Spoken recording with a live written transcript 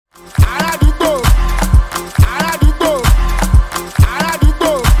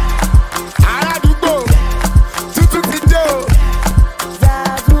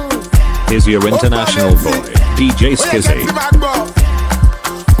your international boy, Djskilzzy.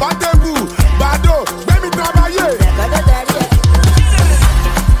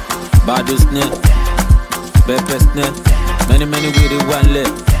 Bado snare, Bepe snare, many with it one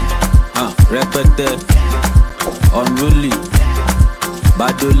leg. Repeated, unruly,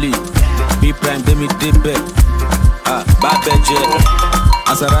 Badoli, B prime, demi dip. Babeje,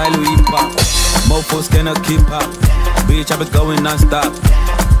 Asarailu hip hop, mofos cannot keep up. Bitch, I be going non-stop.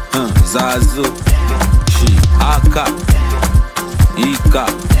 Zazu, she, Aka, Ika,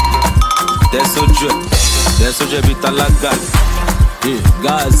 Desoje bitalaga,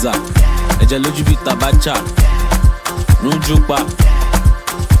 Gaza, Ejeluju bitabacha, Runjupa,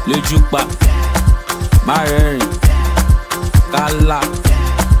 Lejupa, Mareri, Kala,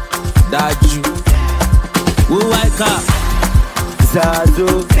 Daju, Uwaika, Zazu,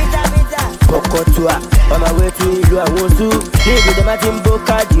 Pokotua, on my way to Ilu Awosu, Nigga the Martin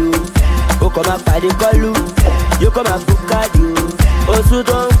Bokadu, Okoma Padi Kolu, you come and Bokadu, Osu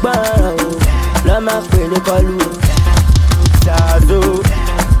don't bow, Lama Pele Kolu, Zazu,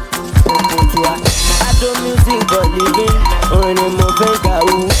 Pokotua, I do music for living, on a Mofenga,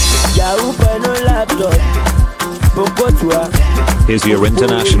 Yahoo, no laptop, Pokotua. Here's your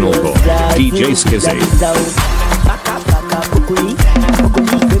international boy, Djskilzzy.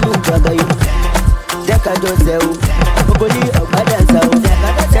 Jaka Joseu, Pokoli Obadanzao,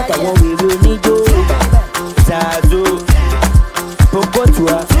 Jaka we will need you. Zazu,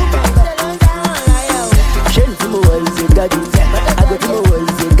 Pokotua. Shen Timo is a daddy, Agatimo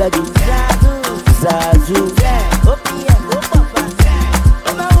is a daddy. Zazu,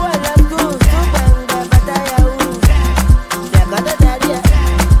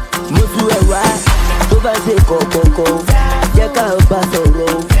 Musuewa, Tobase Coco, Jaka Basoro.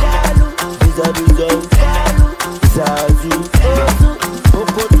 Zazu,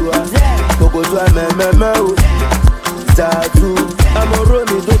 Pokotua, Mememo, Zazu,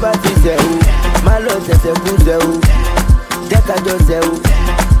 Amoromi, Dobatiseu, Malo Seseu, Jaka Joseu,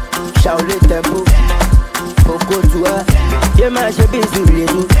 Shaolin Temple, Pokotua, Yema Shebizu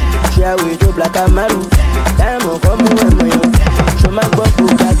Lidu, Shawi to Black Amaru, Diamond Comu, Shoma Boku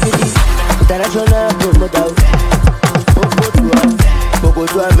Kakidi, International Promoter,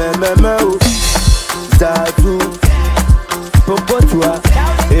 Pokotua, Mememo. Zazu, Pokotua,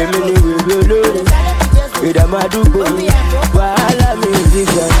 Emily will be loaded. With a Maduko, Wahala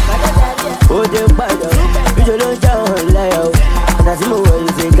musician. Oh, the father, you don't down Leo. And as you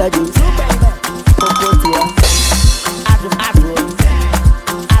is a gadget. Pokotua, Azu,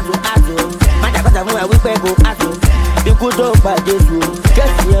 Madabata, we pay go Azu. You could talk about this room.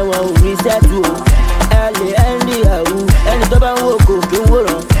 Just here, one reset you. Early, and the Toban Woko, you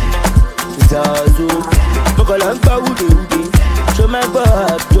were. Zazu, Mokolampa Udi, show my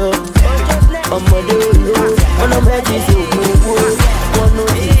body, Ameno, on a magic, one of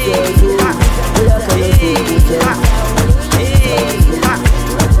the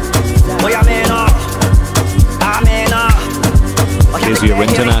Ameno. Here's your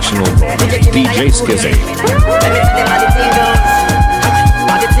international boy, Djskilzzy.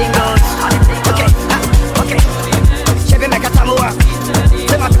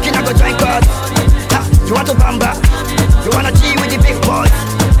 You want to bamba, you wanna G with the big boys.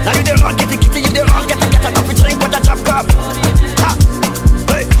 Now you don't get the kitty, you don't get a coffee drink with a chop cup.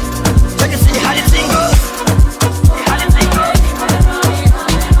 Hey, so you see how the thing goes.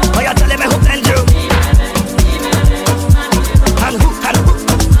 Oh, you're telling me who planned you. And who,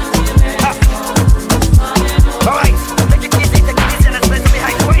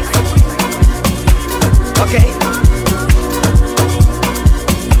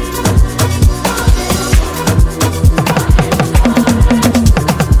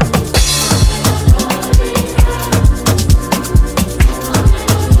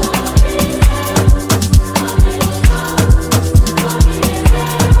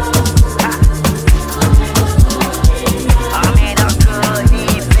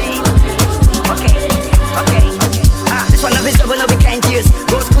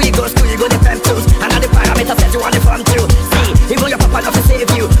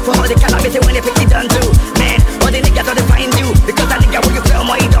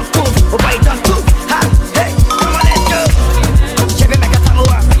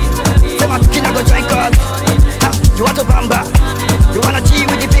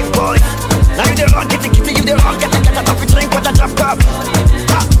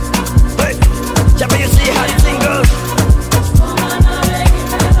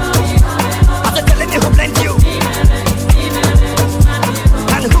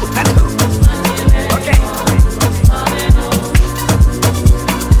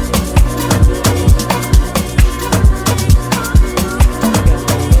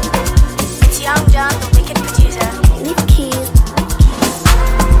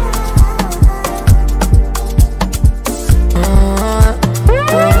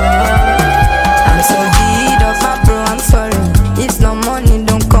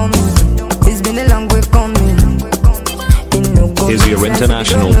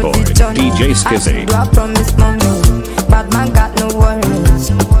 international boy, Djskilzzy. I promise mommy, bad man got no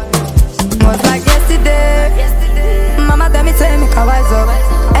worries. Was like yesterday, mama tell me say make I wise up.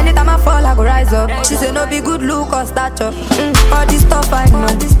 Anytime I fall I go rise up. She say no be good look or stature. All this stuff I know,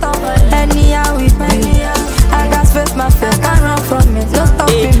 anyhow we be. I got face my face, can't run from it, no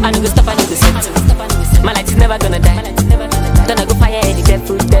stopping me. I know stop, I need to set. My light is never gonna die. Gonna go fire any dead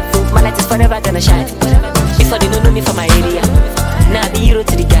food. My light is forever gonna shine. Before they don't know me from my area, now I be hero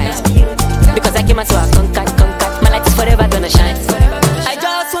to the guys. Because I came out so I conquered. My light is forever gonna shine. I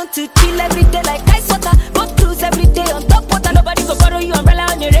just want to chill every day like ice water. Go cruise every day on top water. Nobody go borrow you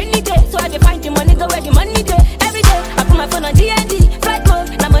umbrella on your rainy day. So I dey find the money, go where the money day. Every day I put my phone on D&D. Flight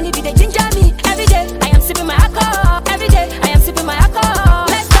mode, now money be the ginger me. Every day I am sipping my alcohol. Every day I am sipping my alcohol.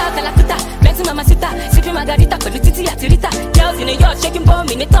 Let's talk Calacuta, Benzi Mama Sita, sipping margarita, Pelutiti Atirita. Girls in the yard shaking bomb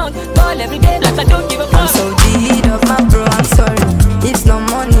in the tongue. Ball every day like I don't give a fuck. I'm so deed of my bro, I'm sorry. If no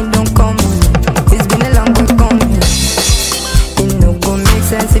money don't come, it's been a long way coming. It no go make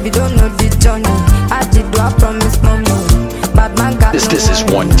sense if you don't know the journey. I did do I promise mommy, bad man got This no is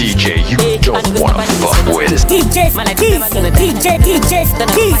one DJ you don't wanna fuck with. DJ, my life is never gonna die. DJ,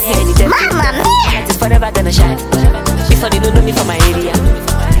 Mama mia! It's forever gonna shine. Before they don't know me from my area,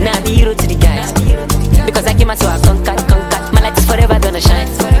 now I be hero to the guys. Because I came out so I conquered. My light is forever gonna shine.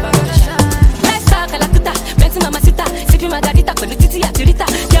 Let's talk Calacuta, Benzi Mama Sita, sipping margarita, Pelutiti Atirita.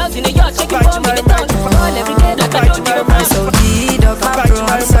 Girls in the yard shaking bomb in the tongue. All every day like I don't give a I'm so deed of my bro,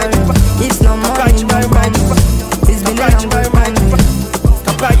 I'm sorry. If no money don't come, it's been a long way coming.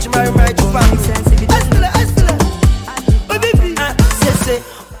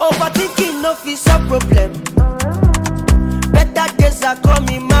 Overthinking no is a problem. Better days are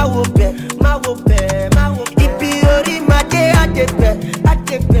coming, my wope. Ipiori my day atepe.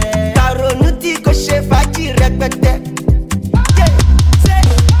 Karonuti ko she faji repete.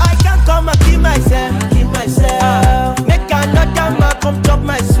 I can't come and keep myself. Make another man come chop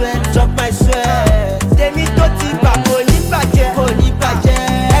my sweat. Demi toti ba poli baje.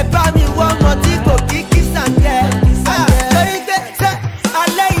 Eba mi wo moti ko kiki sande.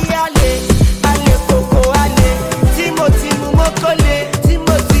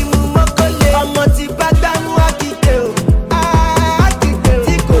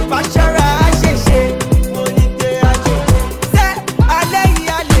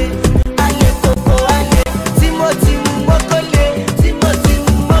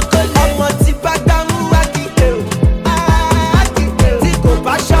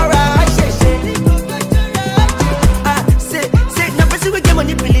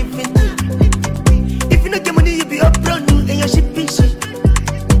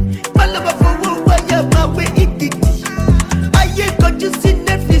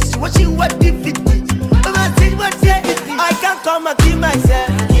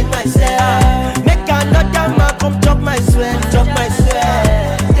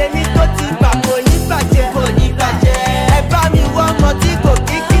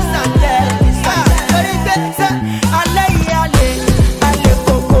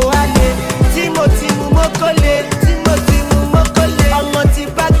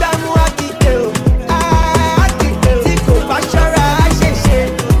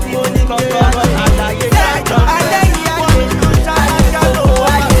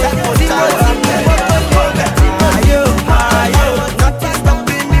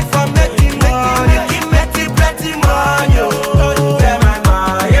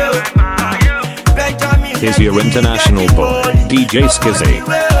 Here's your international boy, Djskilzzy.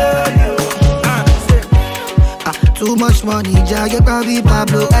 Too much money, Jagger, Pabi,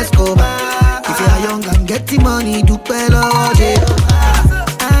 Pablo, Escobar. If you are young and getting money, do well all day.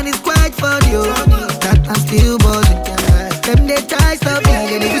 And it's quite funny, that I'm still buzzing. Them they try stop me,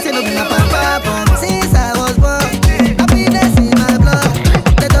 they be saying no be na papa. Since I was born, happiness in my blood.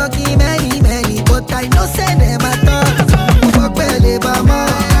 They talking many, but I know say them at all. Fuck belly, bama,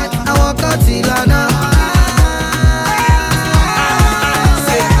 I walk out till I know.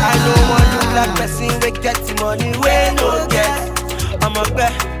 I don't want to look like person we get money, we no get. I'm a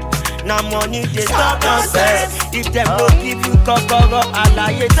bet. Now money they stop nonsense. If them no give you kokoro,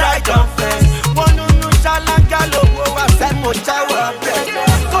 alaye try confess. One no shalanga lowo wa say mo chawa bet.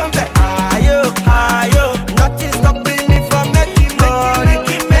 Come back, ayo, nothing stopping me from making money,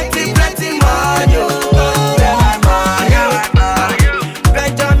 making plenty money.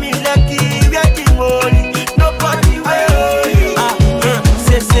 Benjamin Lucky, where the money, nobody will.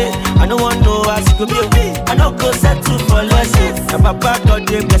 Say, I don't want no as you go be. I don't go settle for less. My papa God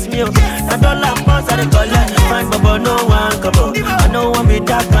they bless me. I don't like months I collect. Fine bubble, no one come up. I know I'm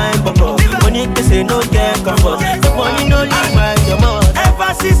that fine bubble. When you say no get comfort, the money no leave my your mouth.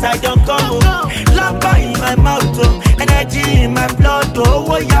 blessings I don't come, Lamba in my mouth, energy in my blood,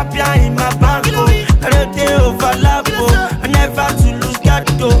 oh, yapia in my bank, I don't take overlap, I never to lose God,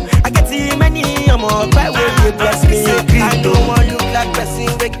 I get too many, I'm all by way you bless me. I don't want to look like person,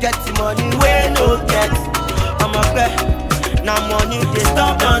 we get money, we no get, I'm a bet, now money, they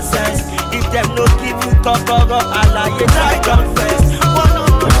stop nonsense, if them no give you cover, I like it, I confess, one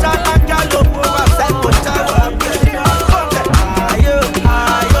of those I like a look, I'm psycho,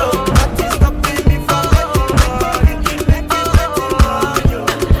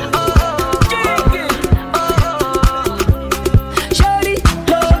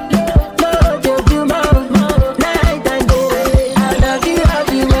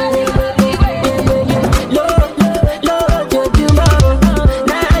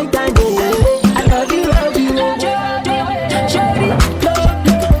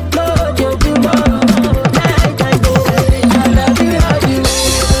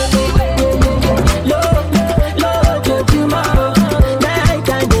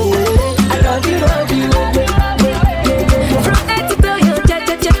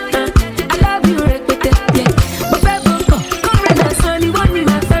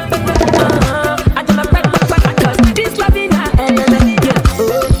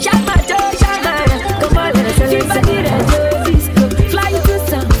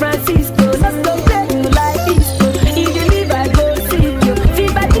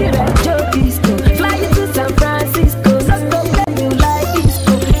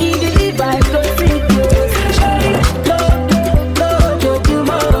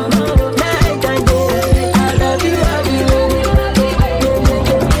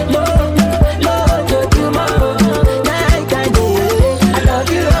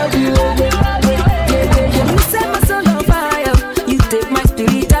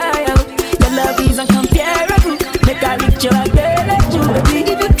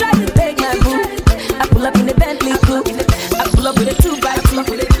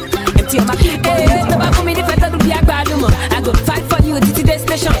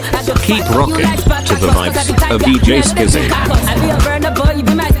 Keep rocking to the vibes of Djskilzzy. I be a burner boy, you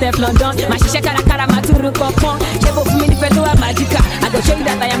be my step London. My shisha kara maturu popon. Chebo for me the feto a magica. I go show you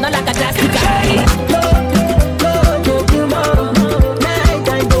that I am not like a plastica.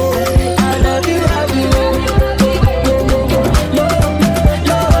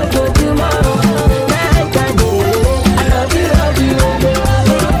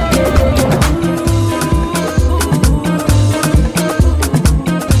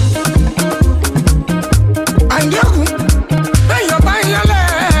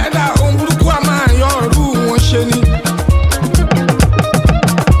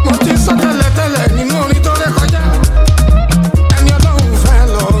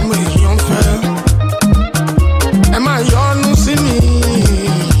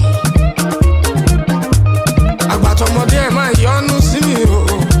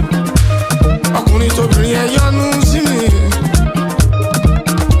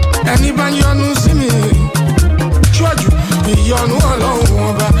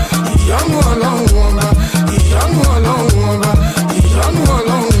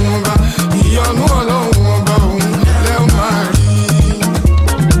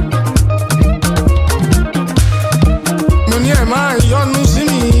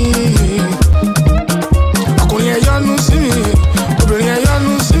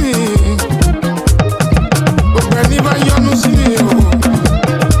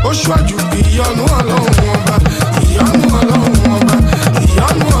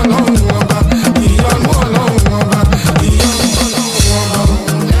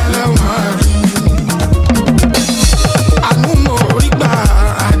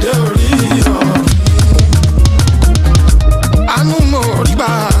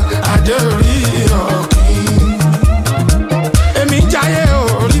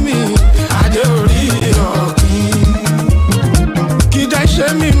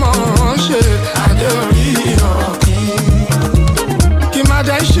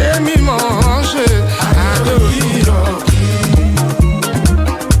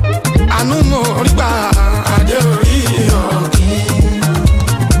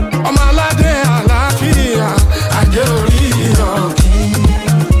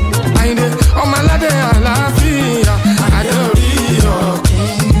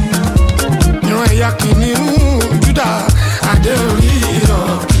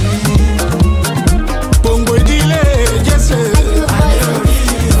 Bongo idile Jesse,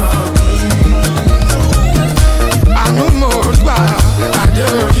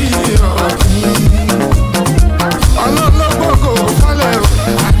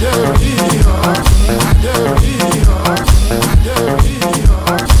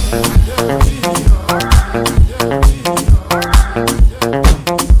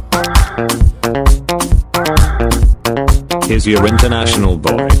 is your international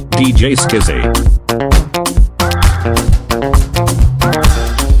boy, Djskilzzy.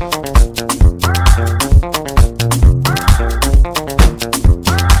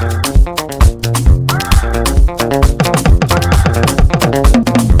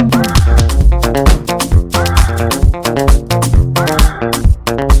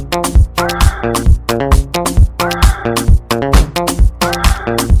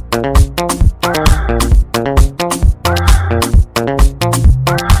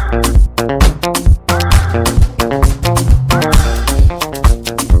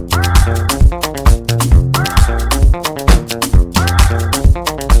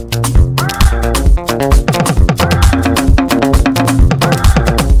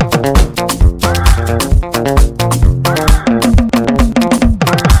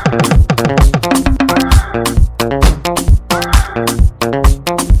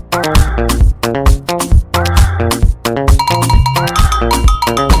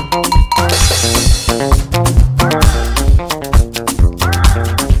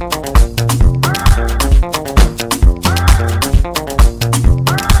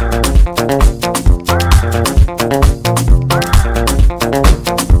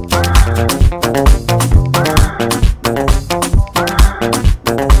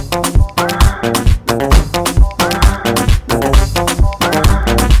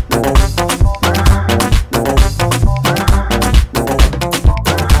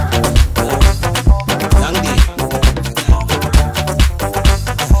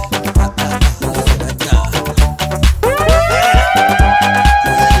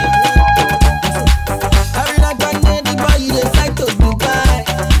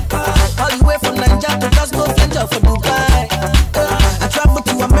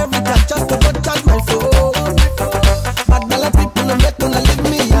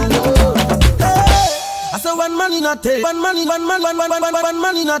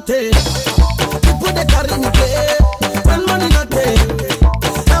 People they carry me play. When money not there,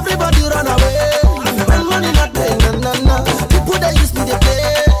 everybody run away. When money not there, na. People they used to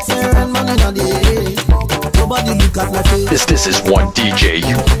play. Say when money not there, nobody look at my face. This is one DJ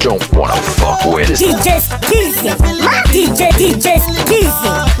you don't wanna fuck with. Djskilzzy,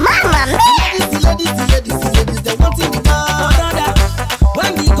 Djskilzzy, Mama Ladies, they want in the bar.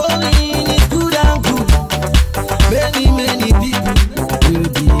 When the going is good and good, many people will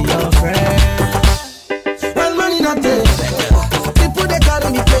be your friend. When money not there, people they carry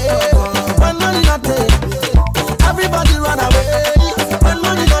me play. When money not there, everybody run away. When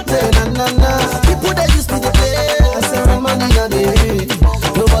money not there, na. People they used to play. I say when money not there,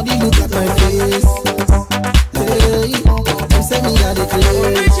 nobody look at my face. Hey, they say me a the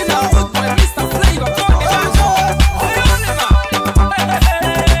crazy.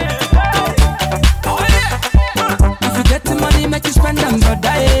 If you get the money, make you spend them,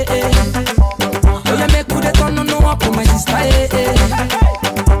 brother. Oh, you make good on no up for my sister.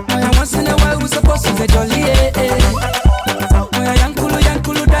 Oh, once in a while we supposed to get jolly. Oh,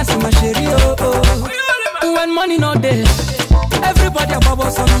 yankulu dance my sherry. Oh, when money no day, everybody a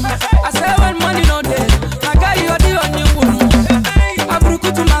bubble son. I say when money no day, I got you on you. I'm broke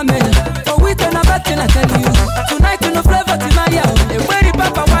to my man. Oh, we turn a bet and I tell you tonight in the flavor to my yell. Where the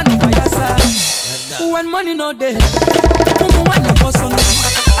papa one by your side. When money no day, I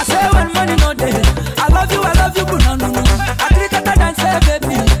say when money no day, I love you, but no. I treat it and say,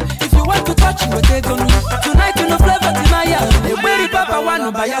 baby, if you want to touch you, take on tonight in the flavor to my yell. Where the papa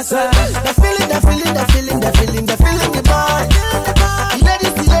one by your side. The feeling, the boy.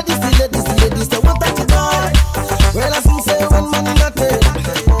 The ladies, they want that to boy. When I sing, say when money not there,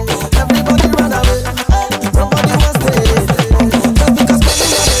 everybody run away. Nobody wants it. Just because money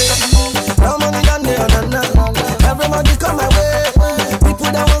not there, no money not there, everybody come my way. People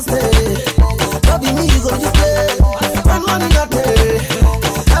that won't stay, don't be me, you go just play. When money not there,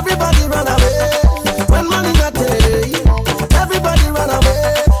 everybody run away. When money not there, everybody run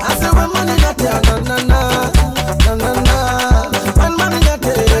away. I say when money not there, na. When money not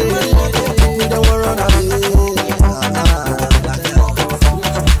there, we don't want run away.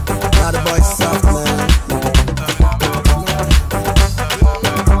 Now the boys soft, man.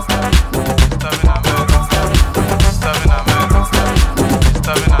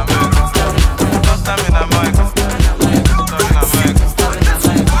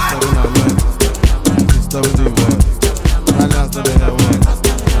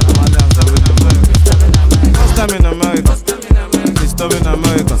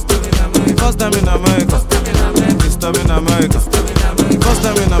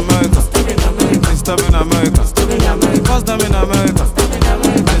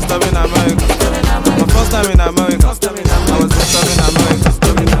 First time in America. I was just in America.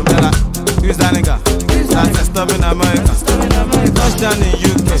 Who's that nigga? That's stop in America. Touchdown in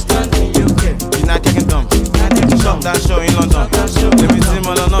UK. United Kingdom. Shop that show in London. Let me see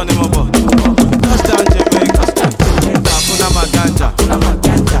more than anymore. Touchdown Jamaica. Hakuna Maganja.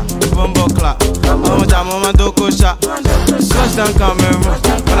 Bombo clap. Mama Doko shot. Touchdown Cameroon.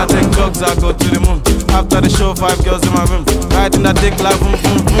 When I take drugs, I go to the moon. After the show, 5 girls in my room. Riding that dick like boom,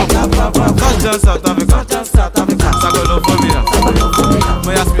 boom, boom. Touchdown South Africa. Sagolophobia.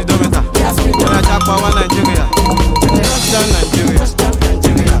 Moya speedometer. Moya Japan, Nigeria. Touchdown Nigeria.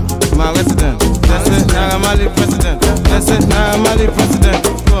 My resident. Let's say Naira Marley president. Let's say Naira Marley president.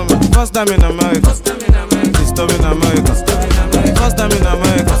 First time in America. This time in America. First time in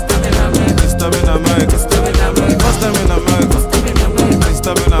America. This time in America. First time in America. This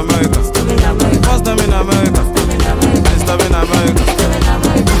time in America. First time in America. This time in America.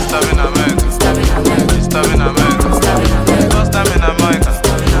 This time in America. This time in America. First time in America.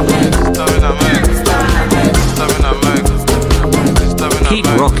 This time in America. This time in America. This time in America. Keep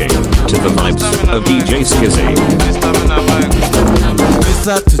rocking to the vibes of Djskilzzy. This time in America.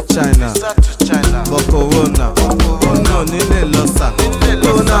 Visa to China. For Corona. No, Nile Losa.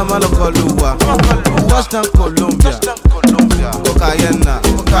 Corona Malokoluwa. Touchdown Colombia. Cocaína.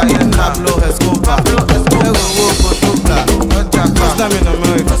 Pablo Escobar. First time in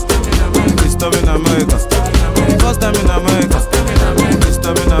America. This time in America. First time in America. This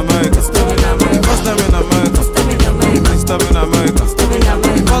time in America. First time in America. This time in America.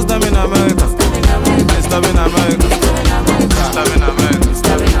 First time in America. This time in America. This time in America. This time in America.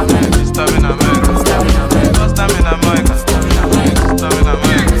 This time in America. First time in America. This time in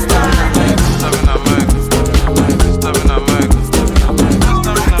America. This time in America. This time in America.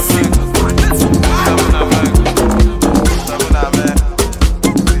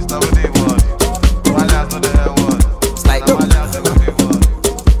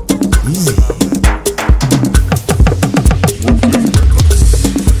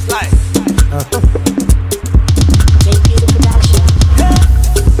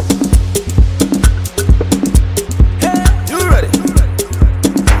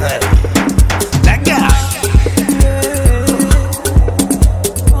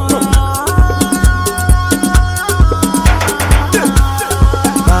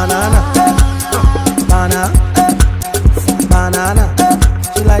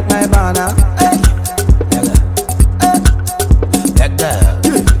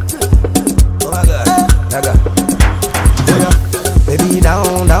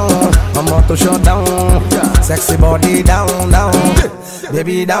 Sexy body down,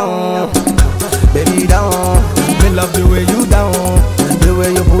 baby down, baby down. Me love the way you down, the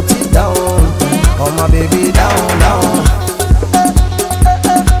way you put it down. Oh my baby down.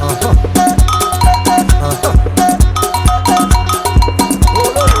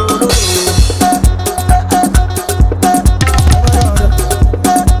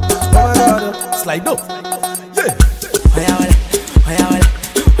 Slide up.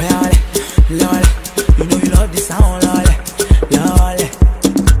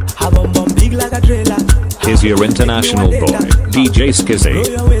 Here's your international boy, Djskilzzy.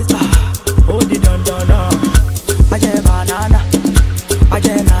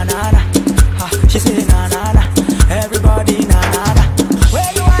 She say na na na, everybody na na na.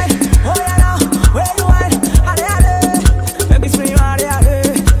 Where you at? Oh yeah now, where you at? Ale, baby scream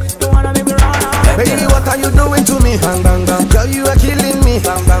ale. You wanna make me run out? Baby, what are you doing to me? Bang bang bang, girl you are killing me.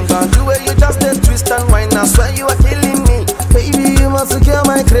 Bang bang bang, the way you just did twist and whine, I swear you are killing me. Baby, you must secure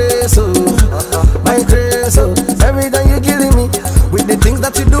my craze, oh, my craze, oh. Every time you killing me with the things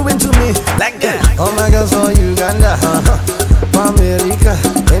that you doing to me. Like that. Oh my girls for Uganda, for America,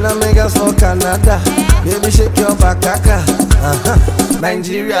 and I make us for Canada. Baby, shake your back,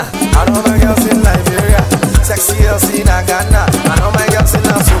 Nigeria. I know my girls in Nigeria, sexy girls in Ghana. I know my girls in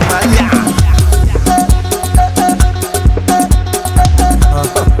Somalia.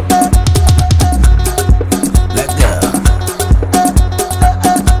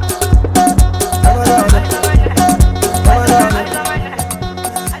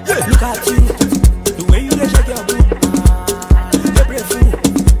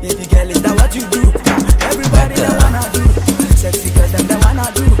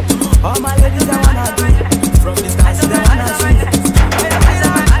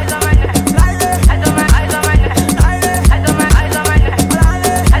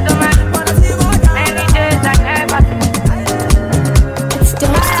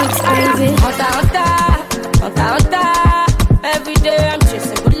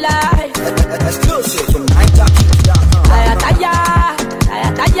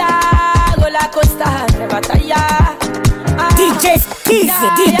 Costa. Djskilzzy.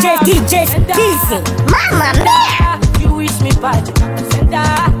 Mamma mia! You wish me bad,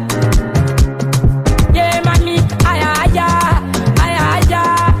 yeah, mommy, I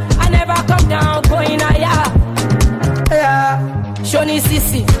never come down, going higher. Yeah, Shoni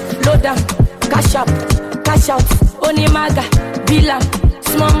Sisi, load down, cash out, Onimaga, Bilam,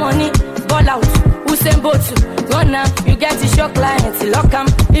 small money, ball out, Usain Bolt, run now, you get to your clients, lock 'em.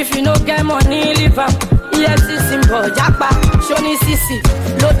 If you no get money, leave 'em. EFC symbol, Japa, Shoni Sisi,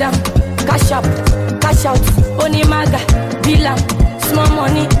 load down, cash out, Onimaga, Bilam, small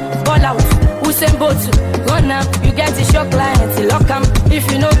money, ball out, Usain Bolt, run now, you get to your clients, lock 'em.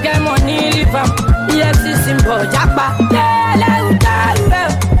 If you no get money, leave 'em. EFC symbol, Japa, yeah,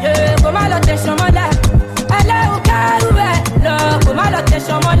 yeah, come on, attention, mother. Hello, no, come on,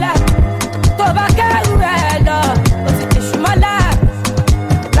 attention, mother.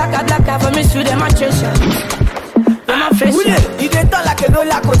 Black for me, shoot them attention. Il est temps like a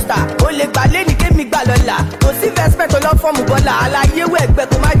roller coaster. O le balé ni kémi gbà lọ́la. Kò sí respect lọ fọ́ọ̀mù bọ́lá. Àlàyé wẹ̀ gbẹ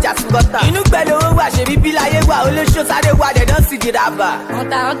kó má jà sí gọ́tà. Inú gbẹ̀lẹ̀ owó wà ṣe bíbí láyé wà. Olóṣó sáré wà they don't see the rubber.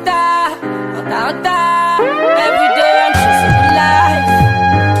 Ọ̀tá. Every day I'm chasing life.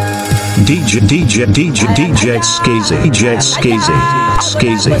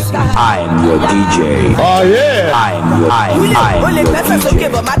 Djskilzzy. I'm your DJ. Oh yeah. I'm your O lè fẹsẹ̀ DJ. sókè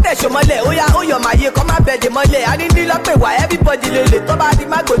bọ̀ má tẹ̀sọ̀ mọ́lẹ̀. Ó yá ó yọ̀ máa yé kọ́ má bẹ̀dẹ̀ mọ́lẹ̀. A ní ní lọ́pẹ̀ wá everybody lele. Tó bá di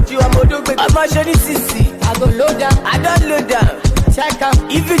má gòjì ọmọ odógbè. Ọmọ Shoni Sisi. I go low down. I don't low down. Check am.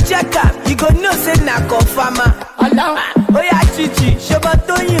 If you check am, you go know say na confirmer. Allow. Ó yá chichi, ṣọmọ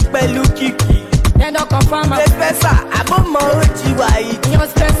Tóyìn pẹ̀lú Kiki. Then don't confirm. Pẹ́sà, àbọ̀mọ̀ ó ti wà yìí. Yan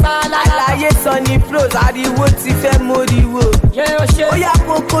special. Àlàyé sọ ní pros, ariwo ti fẹ́ móríwó. Yeah, oh shit. Ó yá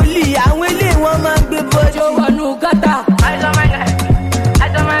kókólì, àwọn ilé wọn máa ń gbé bọ́jú. Yo, wọnú gọ́tà. Eyes on my neck,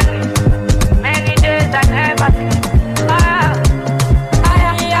 eyes on my knee. Many days I never sleep.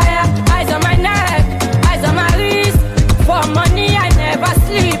 Eyes on my neck, eyes on my wrist. For money I never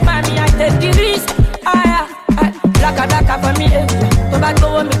sleep, mommy I take the risk. Blacka for me, tó bá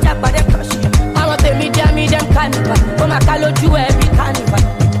gbówó mi jápa dé crush. Àwọn tèmi jẹ́ mi dem carnival, ó máa ká lójú ẹbí carnival.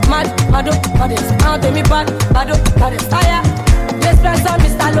 Mado, àwọn tèmi bado, kàdé sáyà. L'espresso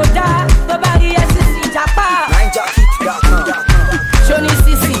Mr. Loda, tó bá rí SCC jápa. Shoni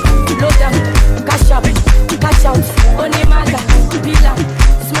Sisi, Loda, cash out, Onimaga, Bila,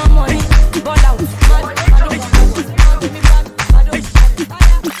 small money, ball out.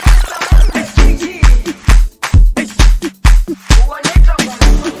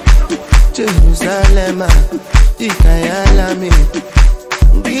 Jerusalem, Ikayalami.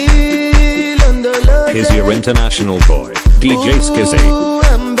 Is your international boy, Djskilzzy.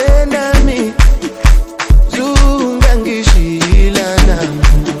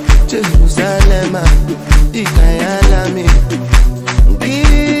 Jerusalem, Ikayalami.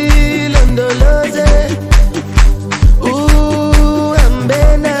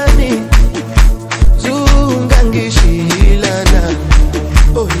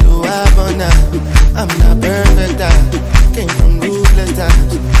 I'm not perfect, I came from ruthless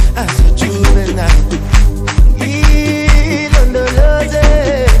times. As a juvenile,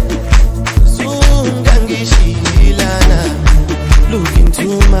 look into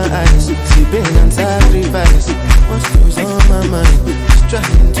my eyes, see pain and sacrifice. What's goes on my mind? Just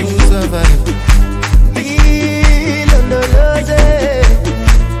trying to survive.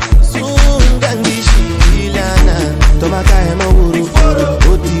 Tomaka ema woro,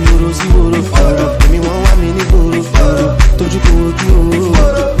 oti woro si woro. Emi won wa mi ni boro, toju ko oju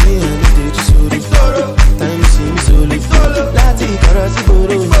oro. Mi eni teju soro, time si mi solo. Lati ikoro si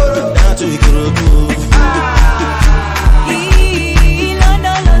boro, down to Ikorodu.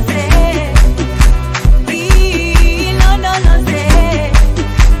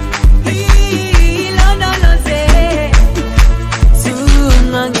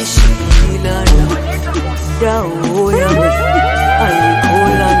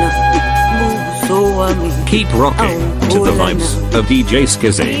 Keep rocking to the vibes of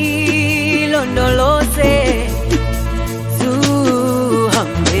Djskilzzy.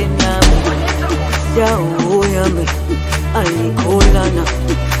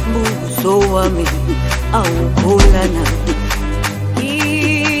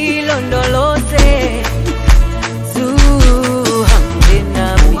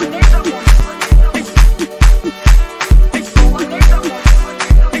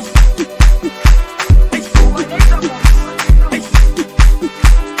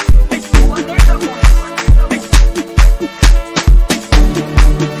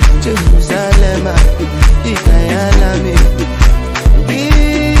 Jerusalem, Ikayalami.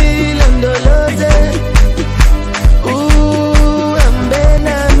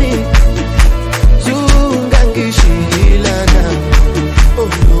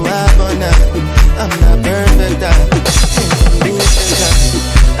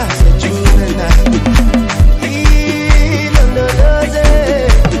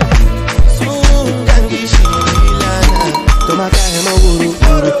 ká ẹ̀ mọ́ wòrò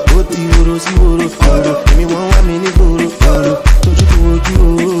wòrò. Ó ti wòrò sí wòrò wòrò. Èmi wọ́n wá mi ní gbòòrò wòrò. Tójú kò ojú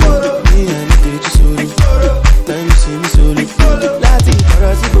òòrò. Ní ẹni kejì sórí. Táyé sí mi sórí. Láti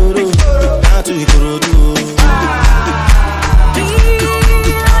ìkọ̀rọ̀ sí gbòòrò. Láti Ìkòròdú o.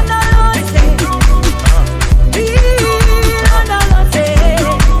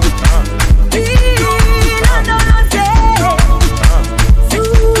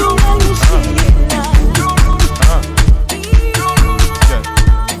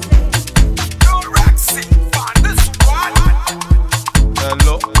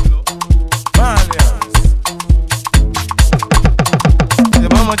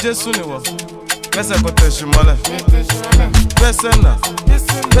 Jésù ni wọ, gbẹ́sẹ̀ kò tẹ̀sí mọ́lẹ̀. Gbẹ́sẹ̀ náà,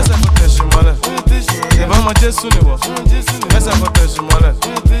 gbẹ́sẹ̀ kò tẹ̀sí mọ́lẹ̀. Ìbọn ọmọ Jésù ni wọ, gbẹ́sẹ̀ kò tẹ̀sí mọ́lẹ̀.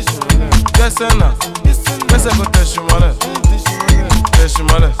 Gbẹ́sẹ̀ náà, gbẹ́sẹ̀ kò tẹ̀sí mọ́lẹ̀. Tẹ̀sí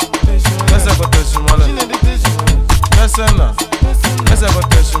mọ́lẹ̀, gbẹ́sẹ̀ kò tẹ̀sí mọ́lẹ̀. Gbẹ́sẹ̀ náà, gbẹ́sẹ̀ kò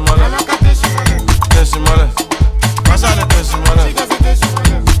tẹ̀sí mọ́lẹ̀. Tẹ̀sí mọ́lẹ̀, máṣáde tẹ̀sí mọ́lẹ̀.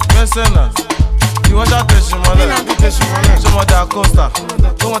 Gbẹ́sẹ̀ náà. You want that tẹ̀sí mọ́lẹ̀. Some of that coaster.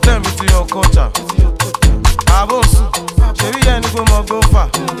 Don't want them to your culture. Abosu, ṣebí yẹn ni kò mọ go far.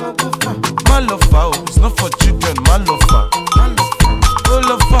 Má lọ fà o, it's not for children. Má lọ fà. Ó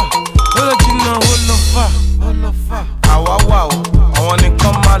lọ fà, ó lọ jìnnà, ó lọ fà. Àwa wà o, àwọn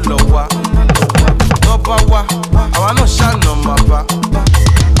nìkan má lọ wá. Tó bá wá, àwa náà ṣàna má bá.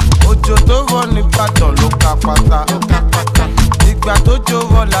 Òjò tó rọ̀ ní Ìbàdàn ló ká pátá. Ìgbà tó jó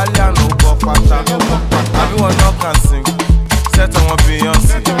rọ̀ lálẹ́ àná ó bọ́ pátá. Everyone now can sing. Set on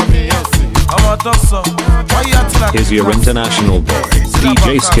Beyonce. Is your international boy,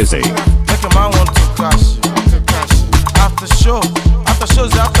 DJ Djskilzzy. Make a man want to crash. After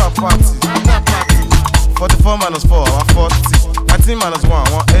shows after a party. 44 minus 4, 40. 19 minus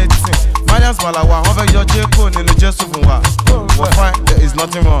 1, 118. Marians Malawa, over your J-Ko, Nilo Jesufunwa. We're fine, there is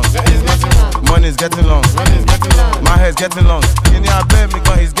nothing wrong. Money is getting long. My hair is getting long. In your bed,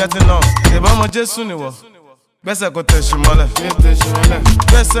 he's getting long. Ibama Jesu ni wo. Gbẹ́sẹ̀ kò tẹ̀sí mọ́lẹ̀.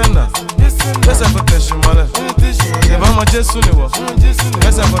 Gbẹ́sẹ̀ náà. Gbẹ́sẹ̀ kò tẹ̀sí mọ́lẹ̀. Ìbọn ọmọ Jésù ni wọ.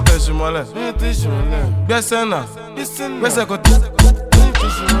 Gbẹ́sẹ̀ kò tẹ̀sí mọ́lẹ̀. Gbẹ́sẹ̀ náà. Gbẹ́sẹ̀ kò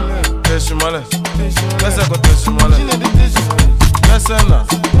tẹ̀sí mọ́lẹ̀. Gbẹ́sẹ̀ kò tẹ̀sí mọ́lẹ̀. Gbẹ́sẹ̀ náà.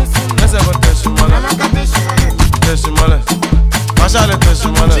 Gbẹ́sẹ̀ kò tẹ̀sí mọ́lẹ̀. Tẹ̀sí mọ́lẹ̀. Máṣáde tẹ̀sí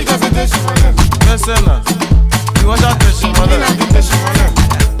mọ́lẹ̀. Gbẹ́sẹ̀ náà. Ìwọ́ṣà tẹ̀sí mọ́lẹ̀.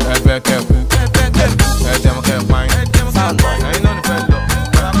 Ẹgbẹ́ kẹ́kù.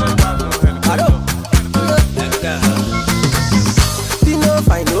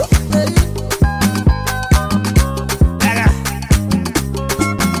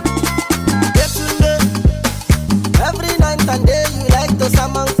 Every night and day you like to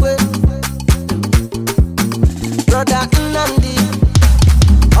summon brother Nnamdi.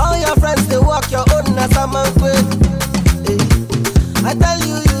 All your friends they walk your own na summon I tell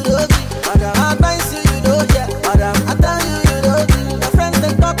you you know me, madam. I advise you know yeah, madam. I tell you you know me. Your friends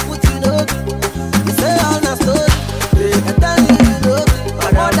they talk with you know me. You say all the story. I tell you you know me,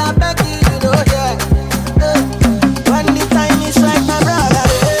 madam. I beg you you know yeah. When the time is right, my brother.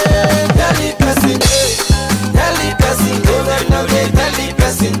 Tell the person, tell the person, go and now they tell the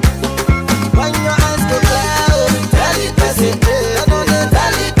person. When your eyes go clear, tell the person, tell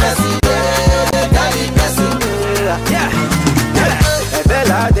the person, tell the person, yeah.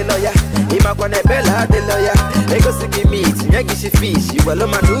 The lawyer, Imakwane Bella, the lawyer. They go see meat, Yagishi fish, you will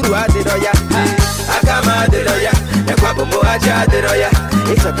manuru the lawyer. Akama the lawyer, Ekwabu Moaja the lawyer.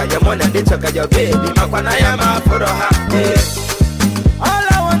 It's a Kayamon and it's a Kayo baby, Makwanayama for her. All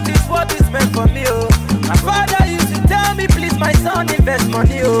I want is what is meant for me. Oh, my father used to tell me, please, my son, invest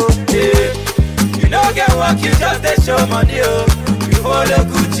money. Oh, you don't get work, you just they show money. Oh, you follow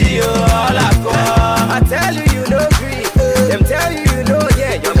Gucci. Oh, all I call. I tell you, you know green. Them tell you, you know,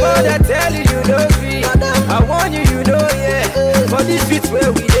 yeah. Your mother tell you, you know, free. I want you, you know, yeah. For these streets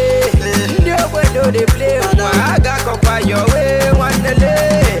where we live, you know where do they play. I got come by your way, one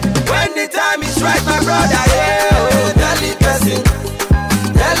day. When the time is right, my brother, yeah. Oh, tell the person,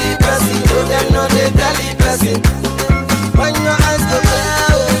 oh, them know they tell the person. When your eyes go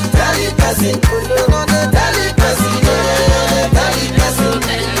clear, oh, tell the person, oh, you know they tell the person, yeah. Tell the person.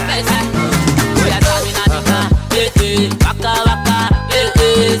 Waka waka,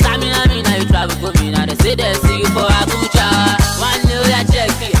 Samina mina you travel for me now. They say they see you for Abuja. One day I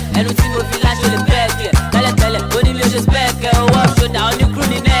check it, and we see what feel like the back here. Tell it, body me just back. Walk show down the crew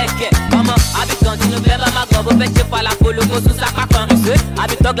in neck. Mama, I be continue never my cover, bet you fall a polo go to Saka. I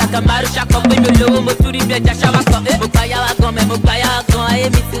be talk like a Marusha company low, but to the bed Jashawa. Mukaya wagon, Mukaya wagon. I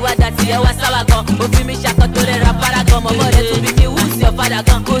meet you what that's here was our gun. But me shaka to the raparagon, my mother to be father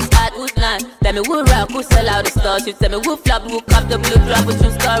gun, who's hard, who's not? Tell me who rock, who sell out the stores. You tell me who flop, who cop the blue drop, who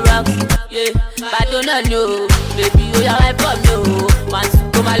choose car rocks. Yeah, but I do not know. Baby, you are my pop, no. Once,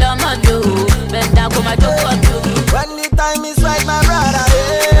 come along, no. Bend down, come along, no. When the time is right, my brother,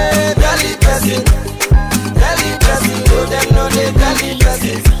 hey, belly pressing. Belly pressing, oh, them know they belly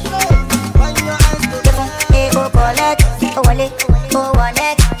pressing. Oh, collect, oh, wallet, oh,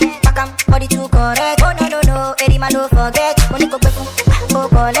 wallet. Pack 'em, body too correct. Oh, no, Eddie, man, don't forget. Money go back, oh,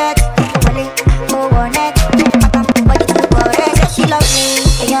 collect, oh, wallet, oh, wallet. Pack 'em, body too correct. Say she love me,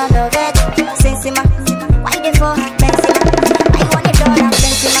 and you love it. Sensima, why they for her, Benzema? I want it all, I'm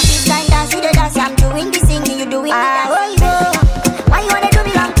Benzema. This kind dance, you the dance, I'm doing the singing, you doing the dance. Why you wanna do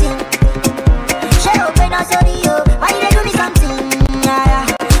me wrong thing? Shut up, and I'm sorry, yo. Why you do me something?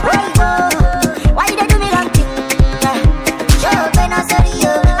 Why you do me wrong thing? Shut up, and I'm sorry,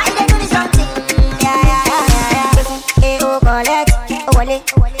 yo. Why you do me something? Oh, collect, oh, wallet,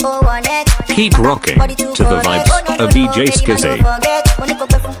 oh, wallet. Keep rocking to the vibes of Djskilzzy.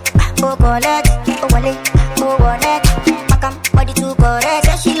 Oh, collect, oh, wallet, oh, wallet. Pack 'em, body too correct.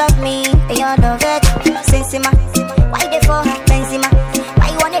 Say she love me, and you love it. Sensima, why they for her, Benzema? Why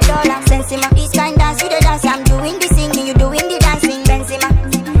you want it all, I'm Sensima? This kind dance, you the dance, I'm doing the singing, you doing the dancing, Benzema.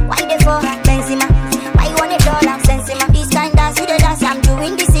 Why they for her, Benzema? Why you want it all, I'm Sensima? This kind dance, you the dance, I'm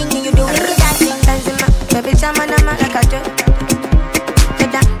doing the singing, you doing the dancing, Benzema. Baby, chama na ma like a joke.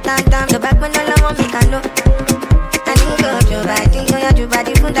 Down, the back when I want me can know. I need your body, oh yeah, your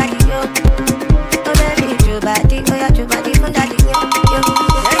body from daddy, yo. Oh baby, your body, oh yeah, your body from daddy, yo.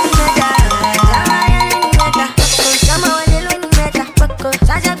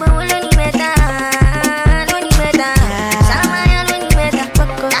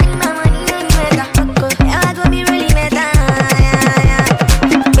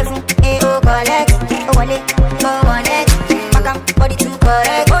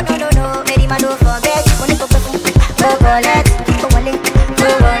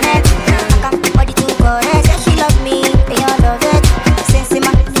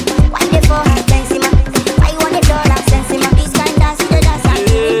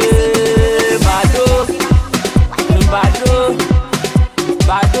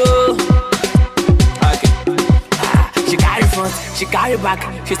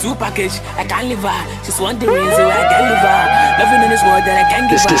 She's too packaged, I can't leave her. She's wondering, so I can't leave her. Loving in this world that I can't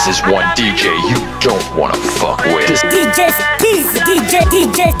give her. This is one DJ you don't wanna fuck with. Djskilzzy.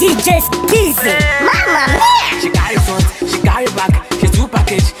 Mama mia! She carry front, she carry back. She's too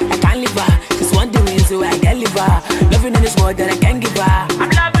packaged, I can't leave her. She's wondering, so I can't leave her. Loving in this world that I can't give her. I'm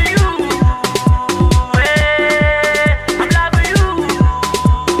loving you.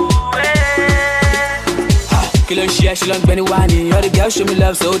 Kill shit, she long penny whiny. You're the girl, show me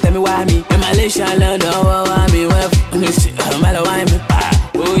love, so tell me why me. In Malaysia, London, why me?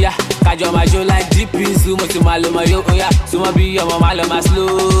 Oh yeah, Kajo my show like DP, Sumo to Maloma, yo, oh yeah. Sumo be your Maloma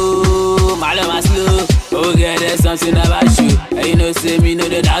slow, Maloma slow. Oh yeah, there's something about you. And you know, say me, know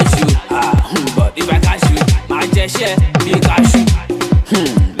that doubt you. But if I catch you, my just share, be catch you.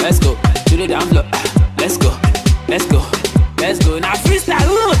 Let's go, to the down floor. Let's go, let's go, let's go. Now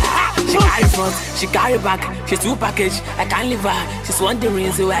freestyle, she carry front, she carry back. She's too packaged, I can't leave her. She's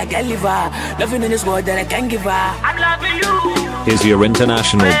wondering, so I can't leave her. Loving in this world that I can't give her. I'm loving you. Is your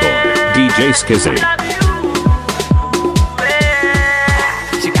international boy, Djskilzzy.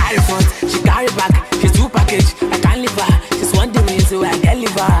 She carry front, she carry back. She's too packaged, I can't leave her. She's wondering, so I can't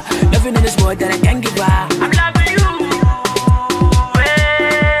leave her. Loving in this world that I can't give her. I'm loving you.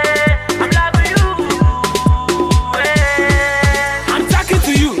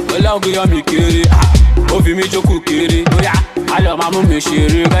 I'm kiri, oh fi mi joku kiri, oh yeah, I love my mum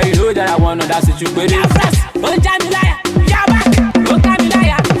shiri, but you know that I wanna dance with you, baby. Fresh, oh Jamilaya, yeah back, oh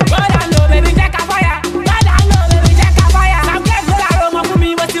Jamilaya, go down low, baby, check a fire, go down low, baby, check a fire. I'm glad for that Roma for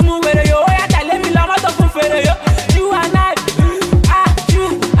me, what's the move with you? Oh yeah, tell me love to fulfill you. You and I,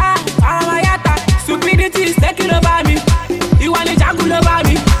 I'm a yata, stupidity is taking over me. You want to juggle over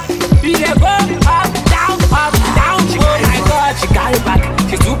me? Be there, go up, down, oh my God, she got it back.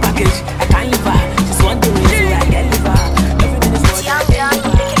 She's too packaged, I can't leave her. She's wondering, so I can't leave her. Loving in this world, I can't leave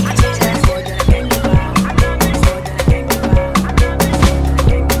her.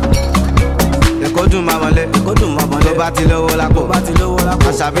 Èkó dùn máa wọlé, tó bá ti lówó lápò.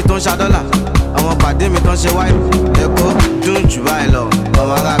 Àṣàbí tó ń ṣàdọ́là, àwọn pàdé mi tó ń ṣe wáyé. Èkó dùn jù báyìí lọ,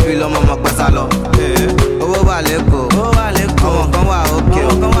 ọmọ arábí lọ́mọ ọmọ pẹ́sà lọ. Owó wà lẹ́kọ̀ọ́, ọmọ kan wà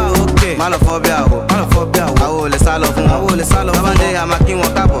òkè. Má lọ fọ́ bí àwọ̀, àwọ̀ ò lè sá lọ fún wọn. Tábàndé àmà kí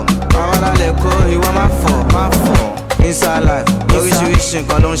wọn kábọ̀. Àwọn alálẹ̀ kó ìwọ má fọ̀. Inside life, no oríṣiríṣi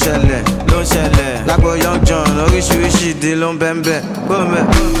nǹkan ló ń ṣẹlẹ̀ lágbo young john oríṣiríṣi ìdí ló ń bẹ́ńbẹ́ gómẹ̀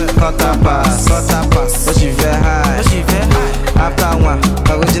quarter pass ó sì fẹ́ high after one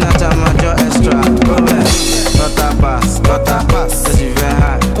original jamajo extra gómẹ̀ quarter pass ó sì fẹ́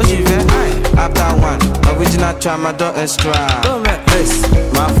high after one original jamajo extra gómẹ̀ face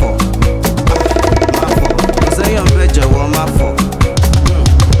máa fọ̀ sẹ́yìn ọ̀bẹ jọ̀wọ́ máa fọ̀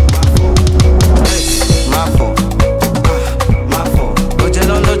máa fọ̀ ojẹ́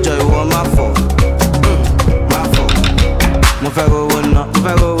lọ́lọ́jọ́ ìwọ máa fọ̀ mo fẹ́ rówó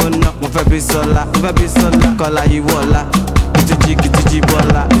ná mo fẹ́ bí sọ́lá kọ́lá yìí wọ́lá kìtìjì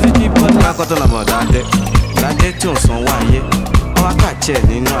bọ́lá lákọ̀tọ̀ lọ́mọ dáadé tí ò sanwó ayé ọwọ́ kàchẹ́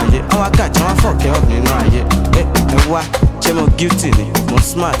nínú ayé ọwọ́ kàchẹ́ wọn fọ̀kẹ́ ọ̀ nínú ayé ẹ wá ṣé mo guilty ni mo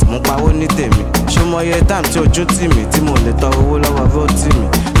smart mo pawó ní tèmi ṣó mọ iye time tí ojú tì mí tí mo lè tọrọ owó lọ́wọ́ road tì mí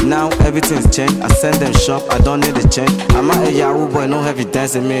now everything's changed I send them shop I don't need a change àmọ́ ẹ̀yà awú boy no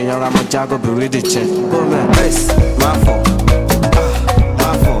evidence mi ìyanra mo jágọ̀ bí rí the change gómẹ̀ bẹ́ẹ̀sì máa fọ̀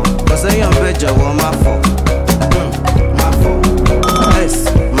kò sẹ́yìn ọ̀bẹ jọ̀wọ́ máa fọ̀ bẹ́ẹ̀sì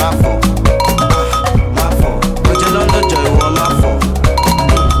máa fọ̀ ojẹ́ lọ́lọ́jọ́ ìwọ máa fọ̀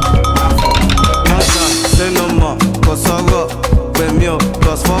say no more kò sọ̀rọ̀ pèmí o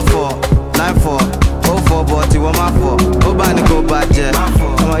 +44 94 04 but ìwọ máa fọ̀ ó bá ní kó bàjẹ́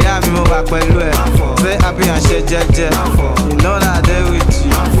ọmọ ìyá mi mo wà pẹ̀lú ẹ̀ ṣé àbíyàn ṣe jẹ́jẹ́ you know that I dey with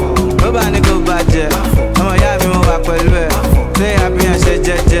you ó bá ní kó bàjẹ́ ọmọ ìyá mi mo wà pẹ̀lú ẹ̀ ṣé àbíyàn ṣe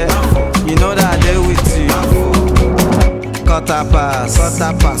jẹ́jẹ́ you know that I dey with you quarter pass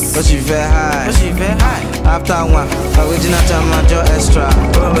ó sì fẹ́ high after one original jamajo extra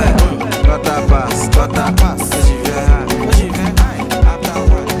quarter pass ó sì fẹ́ high after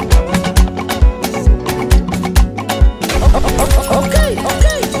one. Okay.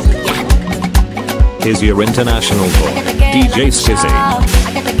 Here's your international boy, Djskilzzy.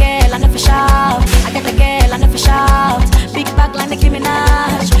 I get the girl, I never shout. Big back like Nicki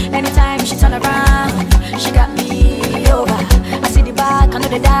Minaj. Anytime she turn around, she got me over. I see the back, I know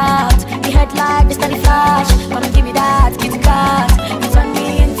the doubt. The headlight, the steady flash. Come and give me that, kitty cat. You turn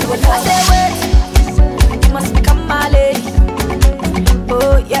me into a love. I say wait, you must become my lady.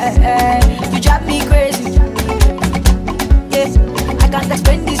 Oh yeah, you drive me crazy. Yeah, I can't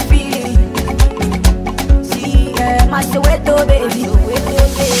explain this feeling. See, yeah, master wait though, baby.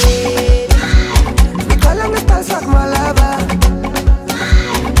 Calling me stars like my lover.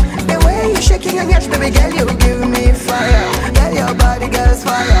 The way you shaking your ass, baby girl, you give me fire. Girl, your body gets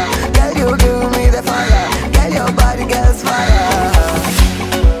fire. Girl, you give me the fire. Girl, your body gets fire.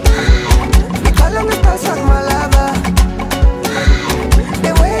 Calling me stars like my lover.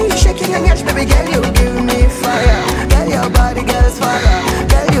 The way you shaking your ass, baby girl, you give me fire. Girl, your body gets fire.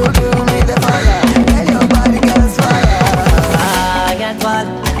 Girl, you give me the fire. Girl, your body gets fire.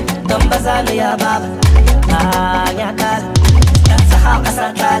 Tombazalo ya baba nyakala Sahau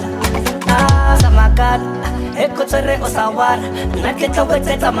asakala Samakala Ekotere osawara Naketa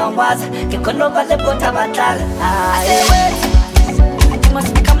weteta mawaza Kikono bale bota batala I say wait, you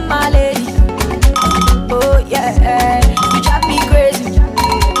must become my lady. Oh yeah, you drive me crazy.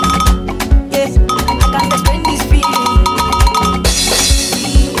 Yeah, I can't explain this feeling.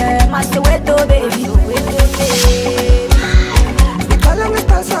 Yeah, master wait though, baby. Calling me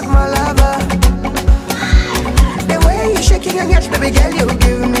stars like my lover. The way you shaking your ass, baby girl, you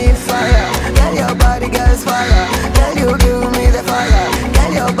give me fire. Girl, your body gets fire. Girl, you give me the fire.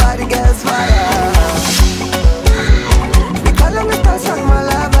 Girl, your body gets fire. Calling me stars like my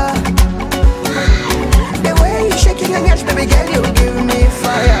lover. The way you shaking your ass, baby girl, you give me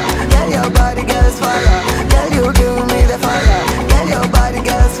fire. Girl, your body gets fire. Girl, you give me the fire. Girl, your body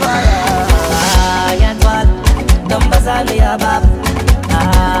gets fire. Tombazalo ya baba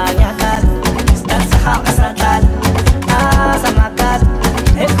nyakala Sahau asakala Samakala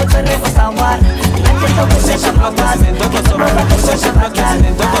Ekotere osawara Naketa weteta mawaza Kikono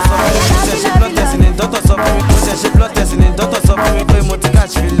bale bota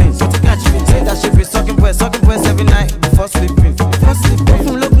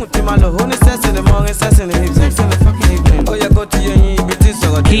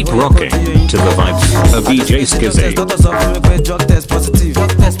Keep rocking to the vibes of Djskilzzy. Drug test positive,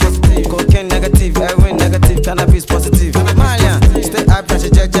 cocaine negative, heroin negative, cannabis positive. Malian, stay high pressure,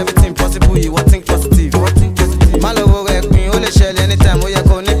 check everything possible. You want think positive. Malo work me, only shell anytime. We are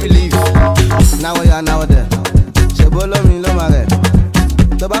going to believe. Now we are now there. Shebolo mi lo mare.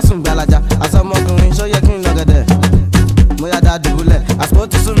 Tobasum balaja, asamo kun show ye kin nagade. Moya da dubule, aspo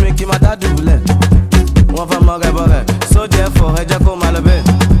to sum mi ki ma da dubule. Wọ́n fẹ́ mọ́ rẹ̀ bọ́ rẹ̀, so therefore ẹ jẹ́ kó máa lọ bẹ́ẹ̀.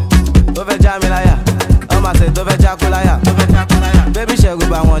 Tó fẹ́ já mi láyà, ọmọ àṣẹ tó fẹ́ já kó láyà.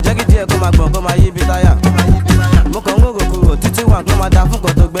 bá wọn jẹ́ kí díẹ̀ kó máa gbọ̀n kó máa yí bí táyà. Mo kàn ń wògò kúrò títí wọn kó máa da fún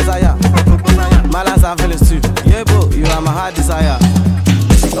kan tó gbé sáyà. Malance and feelings too, yeah bro, you are my heart desire.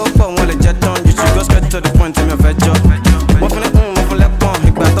 Ó pọ̀ wọn lè jẹ́ tán, you should go straight to the point tí mi ò fẹ́ jọ. Mo fún lẹ́kùn, mo fún lẹ́pọ̀n,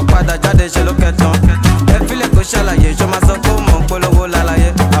 ìgbà tó padà jáde ṣe ló kẹtàn. Ẹ fílẹ̀ kó ṣàlàyé, ṣó máa sọ pé ó mọ̀ ń polówó lálàyé.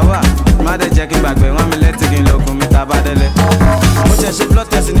 Àwa má dẹ̀ jẹ́ kí n gbàgbé wọn mi létí kí n lóògùn mi tá a bá délé. Mo ṣe ṣe blood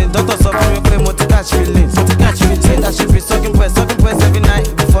test ni dọ́tọ̀ sọ fún mi pé mo ti catch feelings. Say that she be sucking breast every night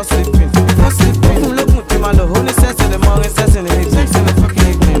before sleeping. Fún lókun fi máa lò, ó ní sense in the morning, sense in the evening.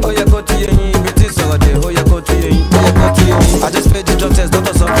 Ó yẹ kó ti yé yín, ibi tí sọ̀rọ̀ dé, ó yẹ kó ti yé yín. I just paid the drug test,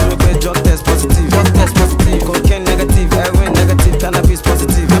 doctor sọ fún mi pé drug test positive. Cocaine negative, heroin negative, cannabis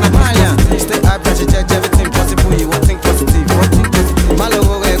positive. Stay high pressure, check everything possible, you won't think positive. Má lọ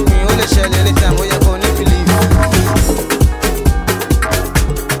wo rẹ̀ pin, ó lè ṣẹlẹ̀ anytime, ó yẹ kó ní believe.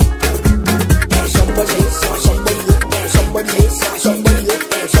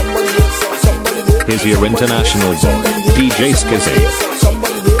 Here's your international boy,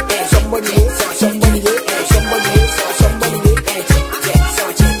 Djskilzzy.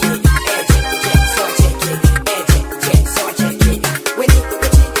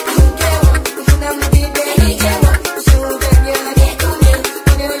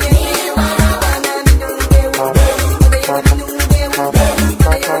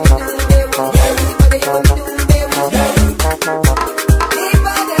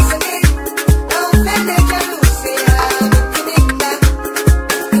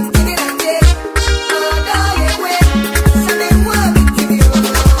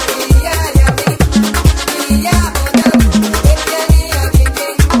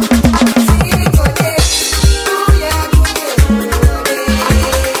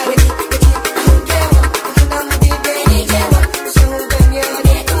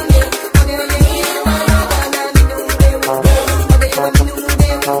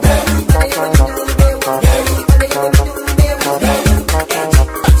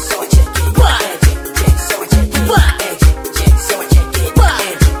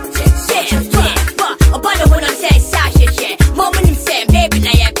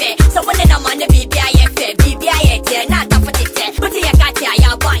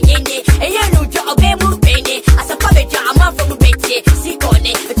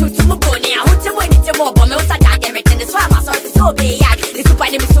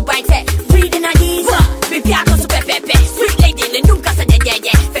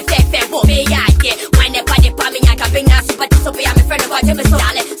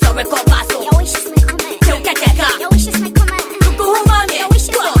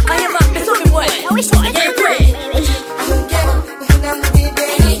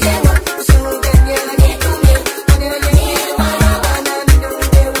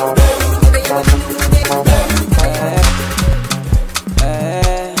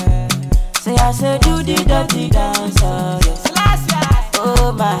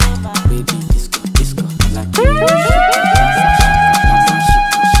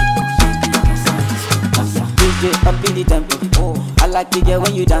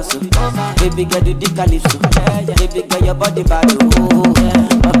 Baby girl, do the calypso. Baby girl, your body bad, oh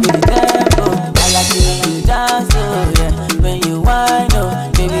yeah. Up in the tempo, I like it when you dance, oh yeah. When you whine,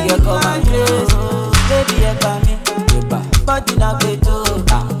 oh, baby girl, come and crazy. Baby, you got me, body now great, oh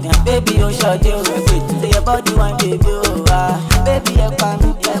yeah. Baby, you short, you say your body one baby, oh baby, you got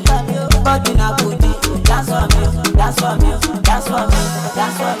me, body now good, dance for me, dance for me, dance for me,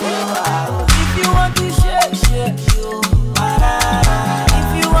 dance for me, oh. If you want to shake, shake, you.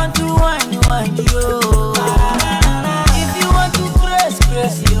 If you want to whine, whine, yo. If you want to press,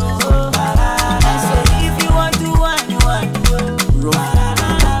 press, yo. I say, if you want to whine, whine, yo.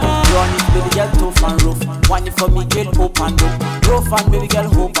 Run it, baby girl, tough and rough. Whine it for me, girl, open up. Rough and baby girl,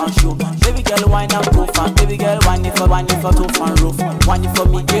 hope and show. Baby girl, whine and tough and baby girl, whine it for tough and rough. Whine it for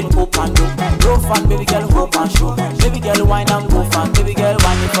me, girl, open up. Rough and baby girl, hope and show. Baby girl, whine and tough and baby girl,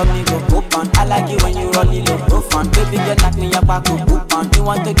 whine it for me, go open. I like it when you roll it low, rough and baby girl, knock me your back up, open. You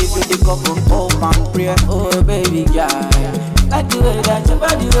want to give you the cup of open, pray, oh baby girl. Like the way that your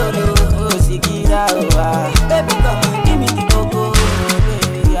body roll, oh, Sikira, oh, baby come give me the cocoa, oh,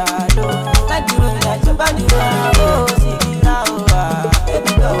 baby girl. Like the way that your body roll, oh, Sikira, oh,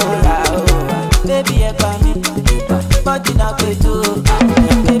 baby come, oh, baby you come in, body now play too,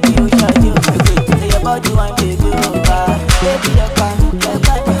 baby you shot you, say your body one baby, oh, baby you come in,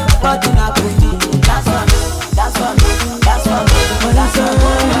 body now play too, that's for me, that's for me, that's for me, that's for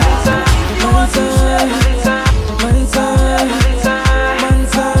me.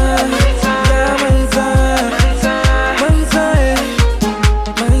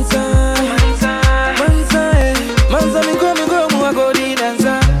 Manza mi come, I go di danza.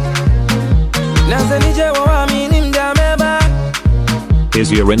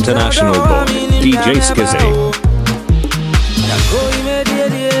 is your international boy, DJ Djskilzzy.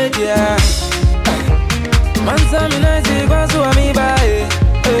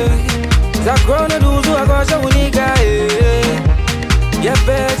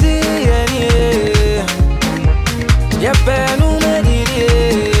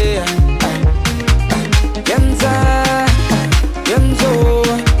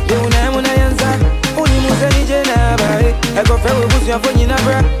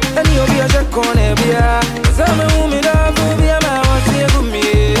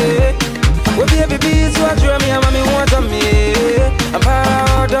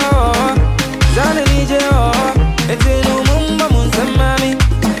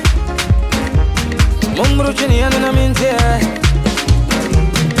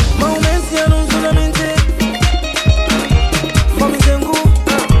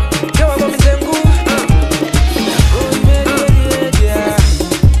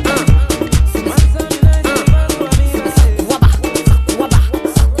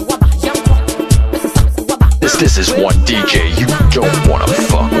 This is one DJ you don't wanna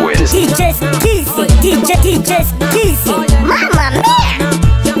fuck with. Djskilzzy, Djskilzzy, Mamma Mia!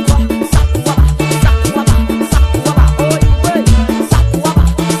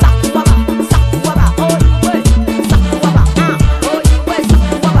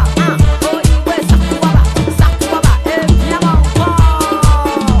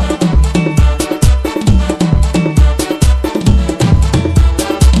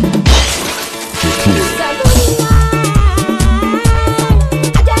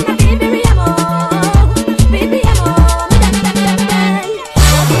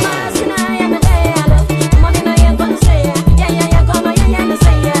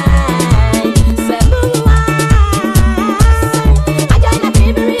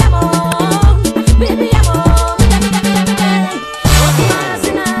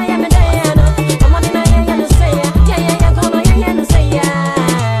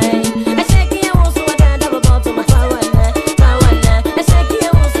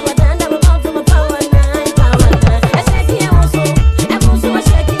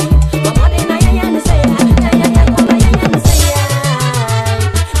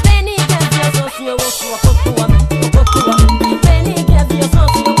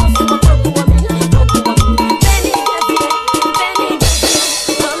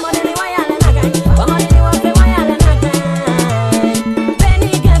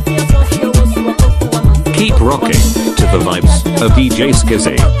 Rocking to the vibes of DJ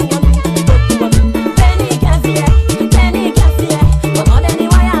Djskilzzy.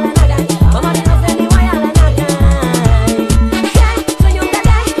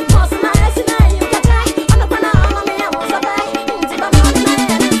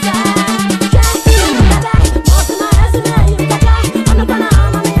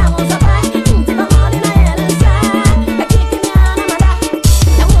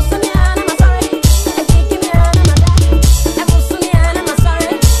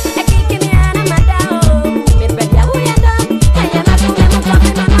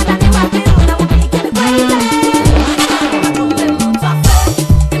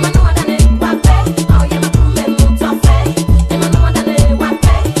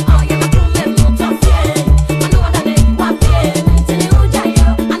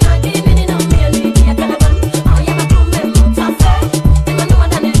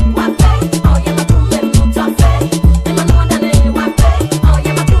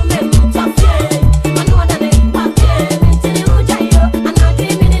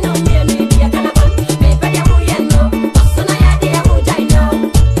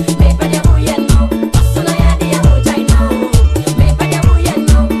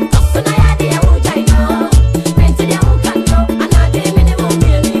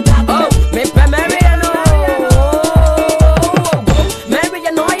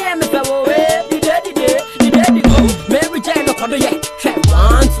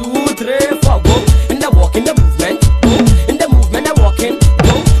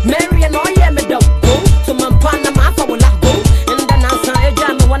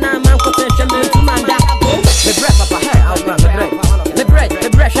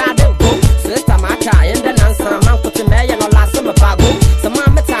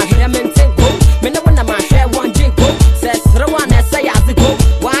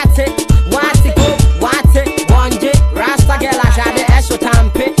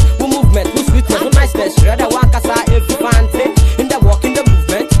 Rather one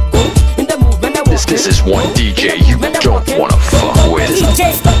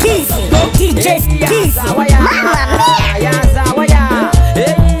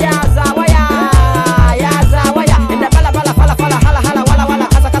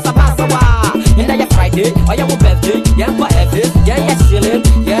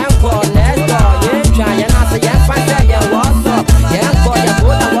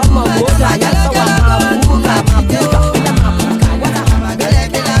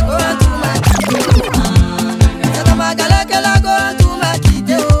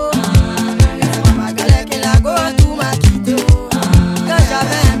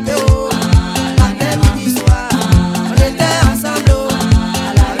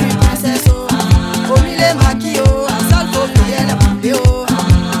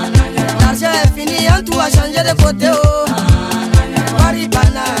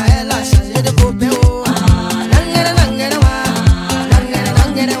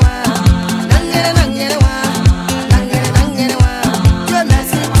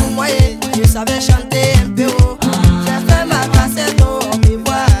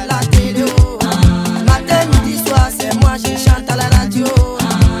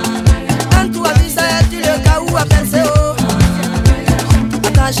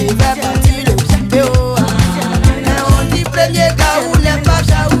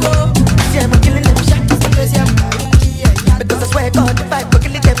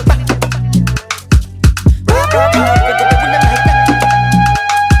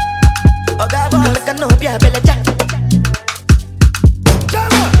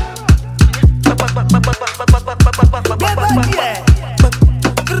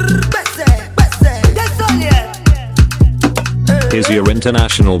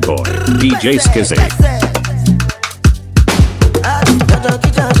international boy, DJ Djskilzzy.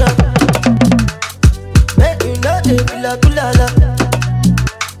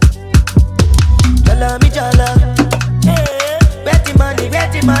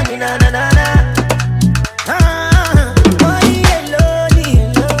 Money, na na na na. Money alone,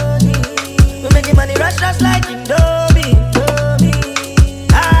 we making money rush like Indomie.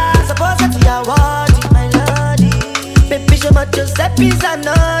 Suppose that you are worthy, my lordy. Baby, show my Giuseppe's are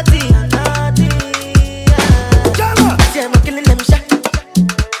naughty. See, I'm killing them shot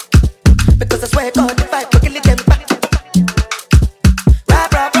because I swear God, if I killing them back. Rap,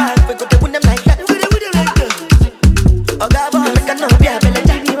 we go to win them like that. Oh God, boy, make a no be a belly.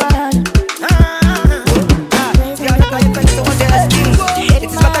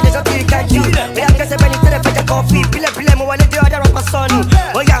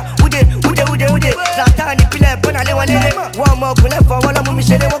 Oh yeah, ude, Zatani pile, bonale walele. One more kule for wala mumi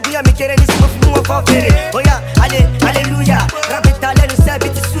shere, waguya mikere nisi mufimu wa fere. Oh yeah, hallelujah. Rabita lenu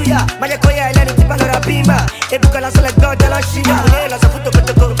sebiti suya. Maya koya lenu tipalo rabima. Ebuka la sala God la shida. Unela sa futo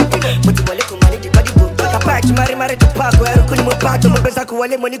kotoko. Muti wale kumani jibadibu. Kapachi mari tupago. Eru kuni mupato. Mbeza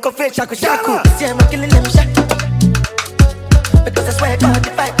kuwale moniko fe shaku. See I'm killing them shot because I swear God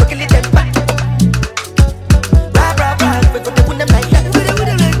if I kill them back. Rap, we go to win them like that.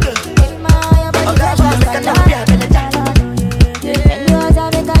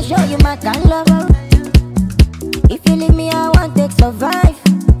 Show you my kind love. If you leave me, I want to survive.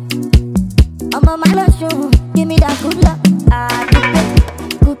 I'm on my classroom, give me that good luck.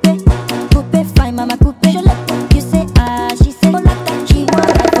 Coupe, fine mama coupe. You say she say, she want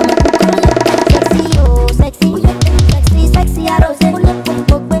that for my coupe. Sexy, I don't say.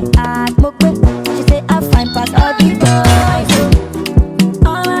 She say I fine past all the boys.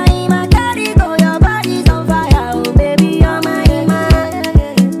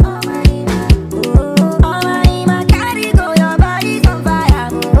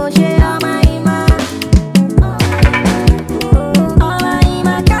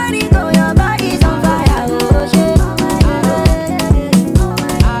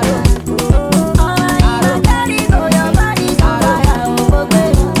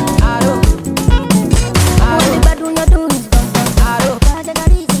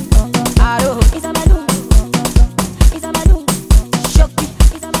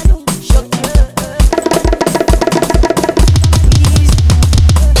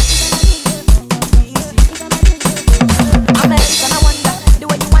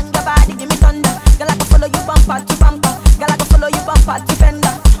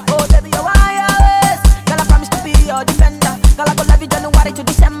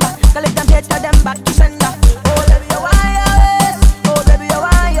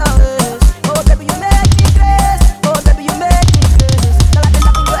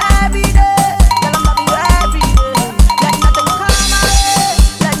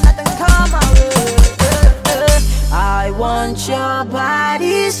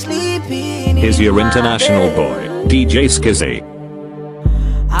 Is your international boy, DJ Djskilzzy.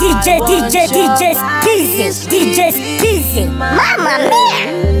 Djskilzzy. Mama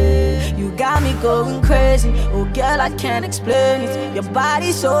mia! You got me going crazy. Oh girl, I can't explain it. Your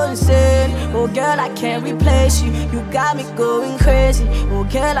body's so insane. Oh girl, I can't replace you. You got me going crazy. Oh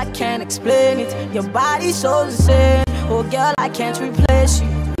girl, I can't explain it. Your body's so insane. Oh girl, I can't replace you.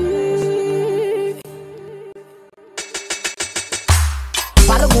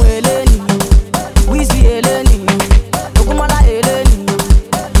 Wizkid Eleni, Okumala Eleni,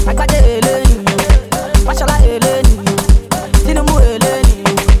 Akade Eleni, Mashala Eleni, Tinumu Eleni,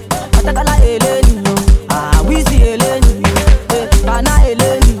 Atakala Eleni, Wizkid Eleni, Bana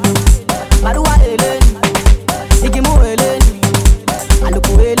Eleni, Marua Eleni, Igimu Eleni,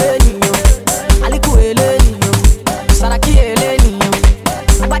 Aluku Eleni, Aliku Eleni, Saraki Eleni,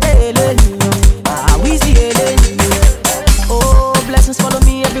 Akade Eleni, Wizkid Eleni. Oh, blessings follow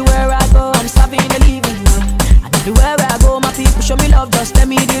me everywhere I go. I'm serving the living. Everywhere I go, my people show me love, just tell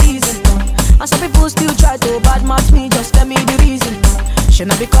me the reason. And some people still try to badmouth me, just tell me the reason. Should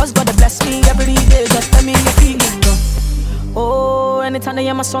not because God bless me every day, just tell me your feeling. Oh, anytime they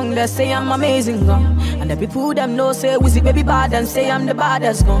hear my song, they say I'm amazing. And the people them know say Wizkid baby bad and say I'm the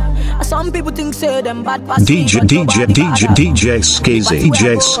baddest. And some people think say them bad past DJ Djskilzzy.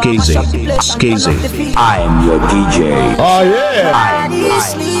 I am your DJ. Oh yeah. I am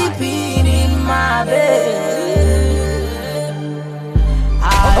sleeping in my bed. I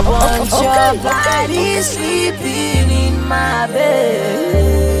want your body sleeping in my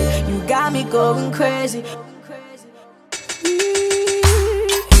bed. You got me going crazy.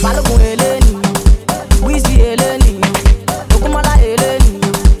 Wizkid Eleni, Okumala Eleni.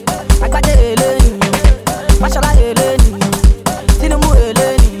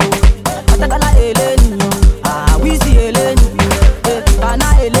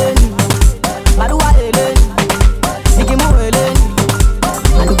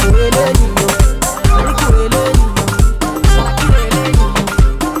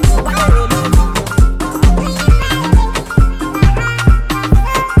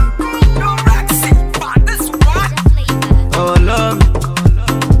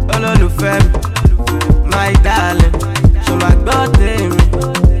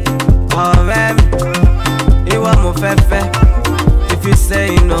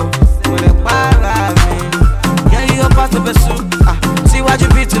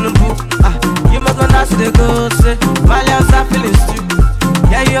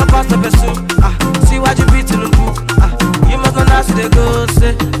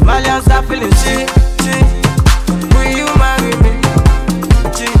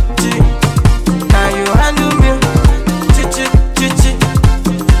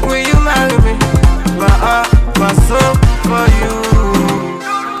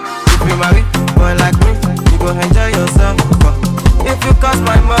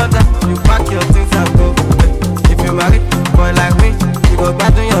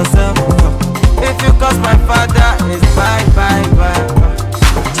 yourself. If you cause my father, it's bye, bye, bye.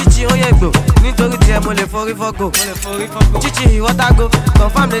 Chichi oyegbo, nítorí tí ẹ mo lè forí fọ́gò. Chichi ìwọ́tàgò,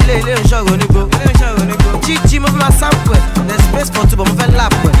 confirm lélẹ̀ ilé ìṣòro nígbò. Chichi mo fi máa sample ẹ̀, there's space for two but mo fẹ́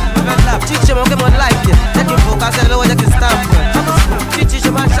lap ẹ̀. Chichi mo kí mo like ẹ̀, jẹ́ kí n fò kásẹ̀ lọ́wọ́ jẹ́ kí n stamp ẹ̀. Chichi ṣe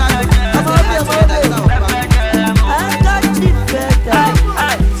máa ṣáájú, láti ẹ̀ láti ẹ̀ láti ẹ̀.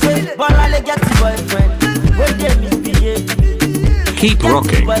 Keep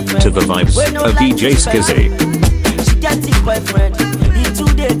rocking to the vibes of Djskilzzy. She get his boyfriend, he too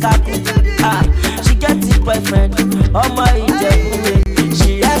dey kaku. She get his boyfriend, ọmọ Ìjẹ̀bú.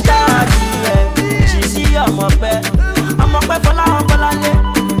 She enter her DM, she see ọmọ pẹ́ Fọláhàn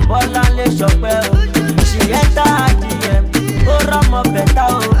Bọ́láńlé Ṣọpẹ́ o. She enter her DM, ó rọ́mọ bẹ̀tà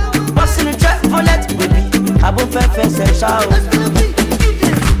o. Bọ́sì ní Chevrolet baby, àbò fẹ́ fẹsẹ̀ ṣá o.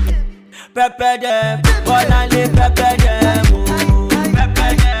 Pẹ́pẹ́ dẹ̀, Bọ́láńlé pẹ́pẹ́ dẹ̀ o.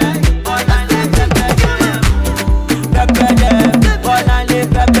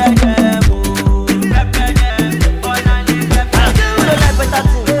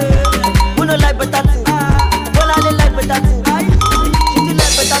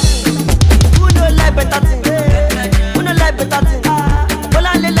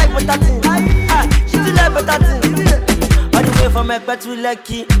 To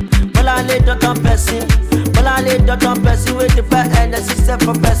Lucky, Bolale don't person, Bolale don't person with the back and the system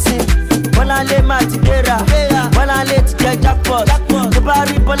for person. Bolale Matigera, Bolale to get jackpot. The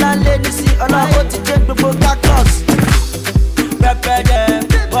body Bolale, you see all I want to take the book back us. Pepe them,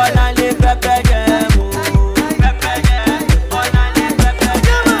 Bolale Pepe them. Pepe them, Bolale Pepe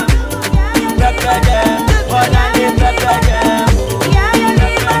them. Pepe them, Bolale Pepe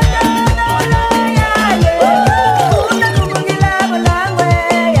them.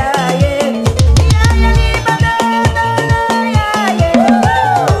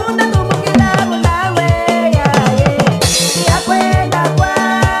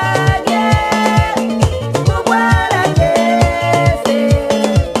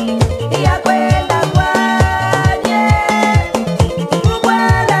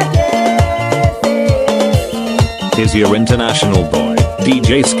 Is your international boy,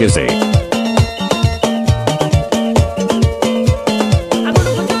 Djskilzzy.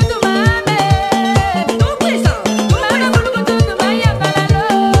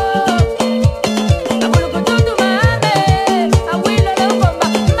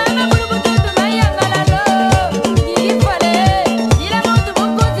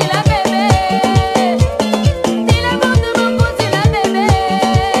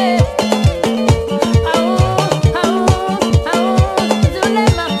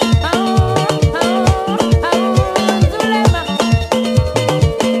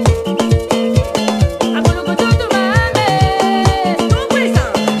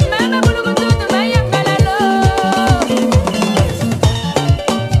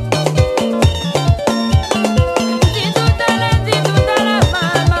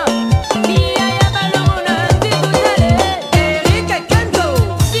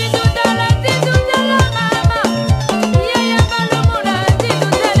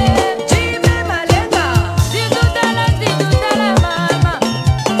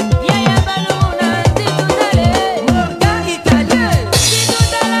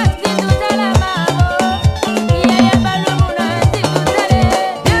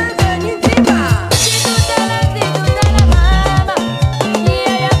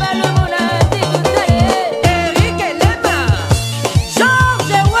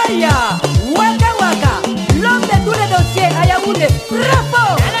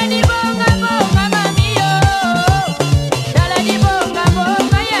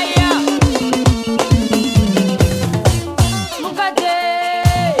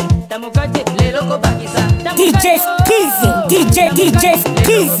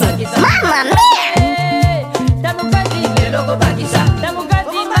 Djskilzzy. Mamma mia!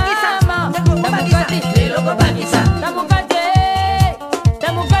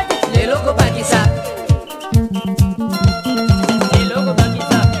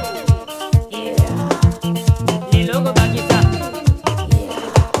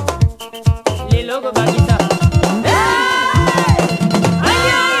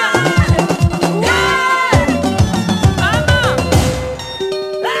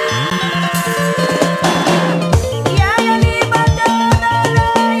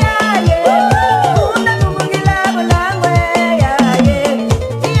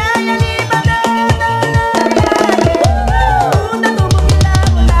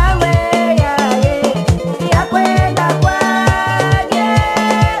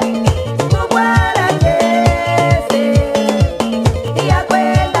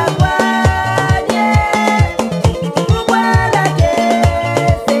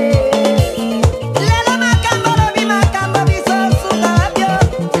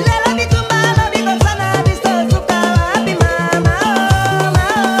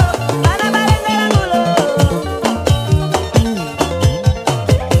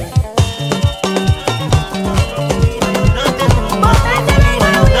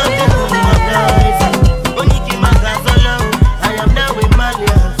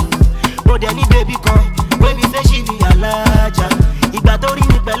 stallions. But then the baby come, baby say she be a larger. Ìgbà tó rí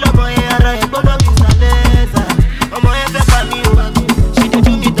mi pẹ̀lú ọmọ yẹn ara ẹ̀ gbọ́dọ̀ fi sàlẹ́sà. Ọmọ yẹn fẹ́ pa mí o, she dey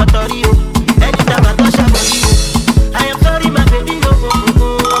do me tọ̀tọ̀rí o. Anytime I touch her body o, I am sorry my baby o.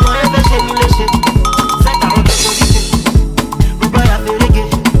 Ọmọ yẹn fẹ́ ṣe mí léṣe, sẹ́ka wọn tó kórìí ṣe. Mo bá yà fèrègé,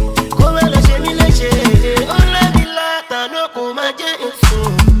 kó má lọ ṣe mí léṣe. Ó lẹ́bi látàná kó má jẹ́ èso.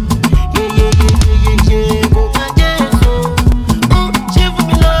 Kó má jẹ́ èso. Ṣé fún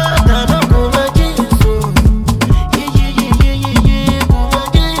mi látàná kó má jẹ́ èso.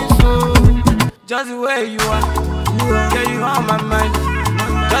 Just the way you are, yeah, you on my mind.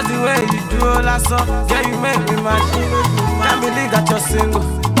 Just the way you do all that song, yeah, you make me mad. Can't believe that you're single,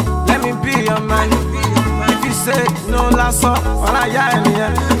 let me be your man. If you say no last song, well,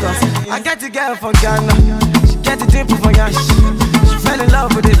 I get a girl from Ghana, she get a dimple for Yash. She fell in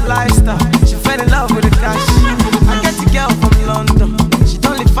love with the lifestyle, she fell in love with the cash. I get a girl from London, she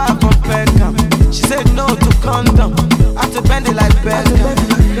don't live far from Beckham. She said no to condom, I have to bend it like Beckham.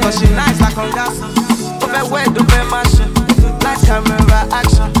 Cause she nice like on gas. Over where do be mansion, like camera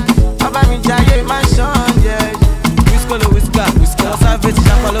action. Over me giant mansion, yeah. Wizkid, no savage, I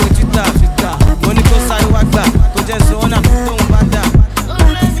follow with Twitter. Money go say walk back, go just so on a don't bother.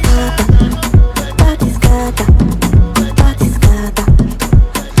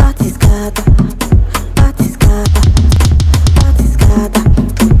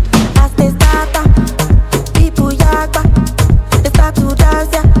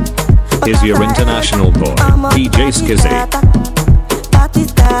 Is your international boy, Djskilzzy.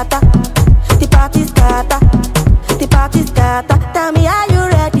 The party's scatter. Tell me, are you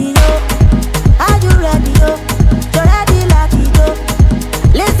ready, yo? Are you ready, yo? You're ready, latido.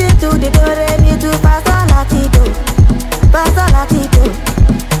 Listen to the do-re-mi to paso latido. Paso latido.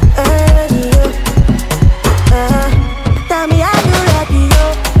 Ready, yo. Tell me, are you ready, yo?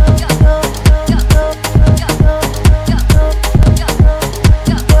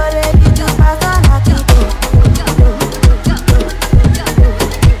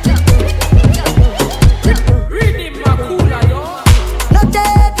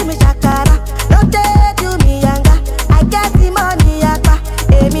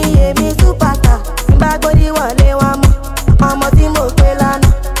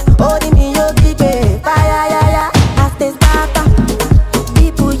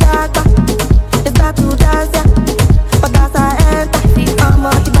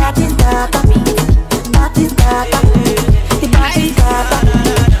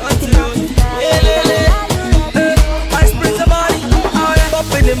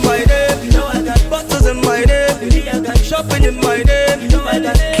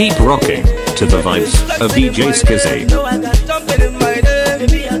 Keep rocking to the vibes of Djskilzzy. Jumping in my name,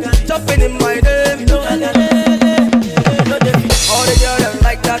 jumping in my name. All the girls them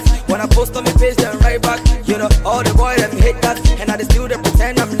like that. When I post on my page, them right back. You know, all the boys them hate that, and I just still them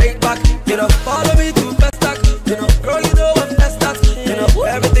pretend I'm laid back. You know, follow me to best stack. You know, girl, you know I'm best at. You know,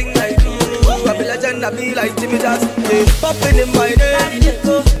 everything I do, I be legend, I be like Jimmy Jazz. Hey, popping in my name,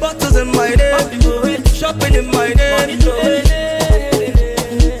 bottles in my name, shopping in my name.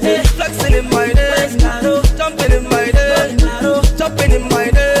 Flexing in my name, jumping in my name, jumping in my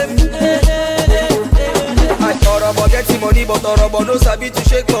name. I thought about getting money, but thought about no sabi to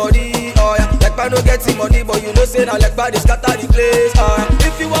shake body. Oh yeah, like I no getting money, but you know say na like body scatter the place.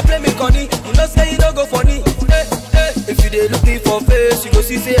 If you want play me conny, you know say you don't go funny. If you dey look me for face, you go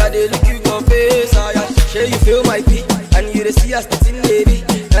see say I dey look you for face. Yeah, sure you feel my beat, and you dey see us sitting baby.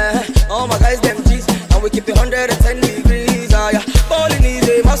 All my guys them G's, and we keep it 110 degrees. Yeah, falling is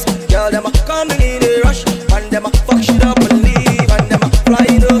a must. Girl, them a coming in a rush, and them a fuck shit up and leave, and them a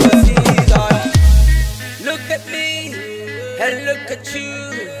flying overseas. Look at me, and look at you.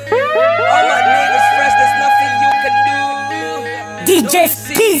 All my niggas fresh, there's nothing you can do.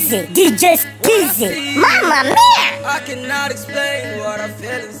 Djskilzzy, Mama Mia. I cannot explain what I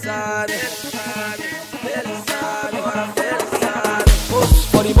feel inside. Feel inside, what I feel inside. Push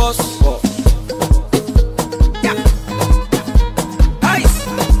for the boss.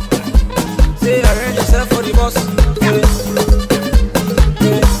 Say arrange yourself for the boss.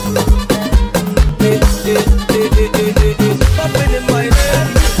 Popping in my name,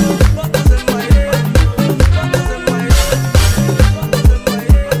 bottles in my name, bottles in my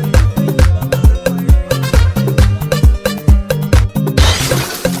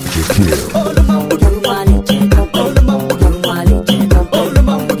name.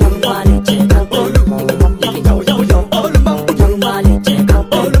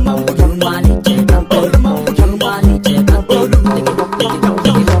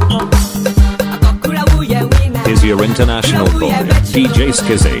 DJ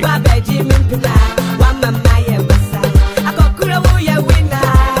Djskilzzy.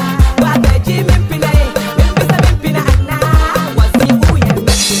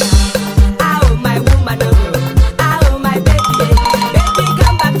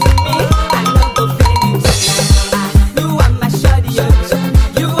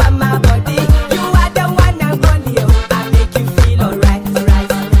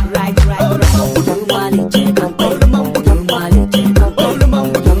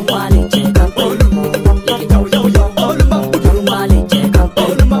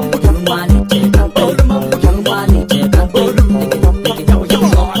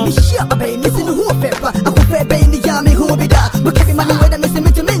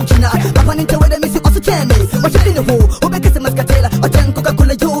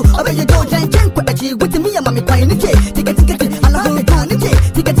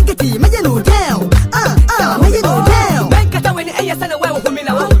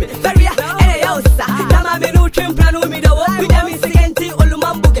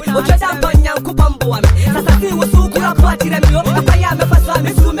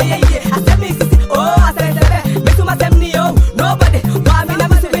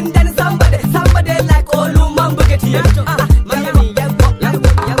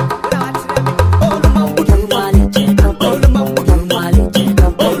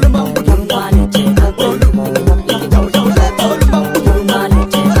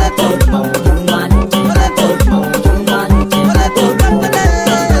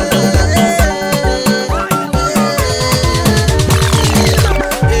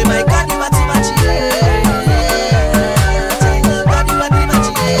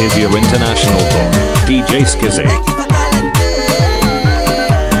 Is your international boy, DJ Djskilzzy.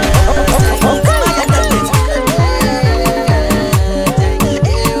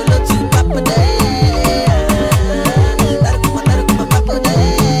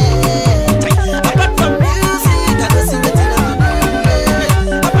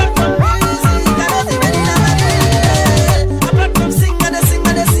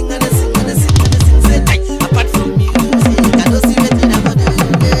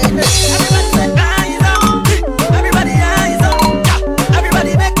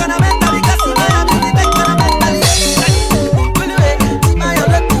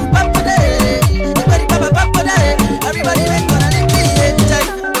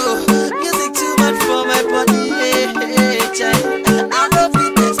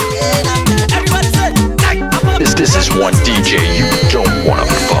 This is one DJ you don't wanna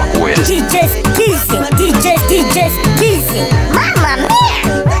fuck with. DJ Djskilzzy. Mamma mia!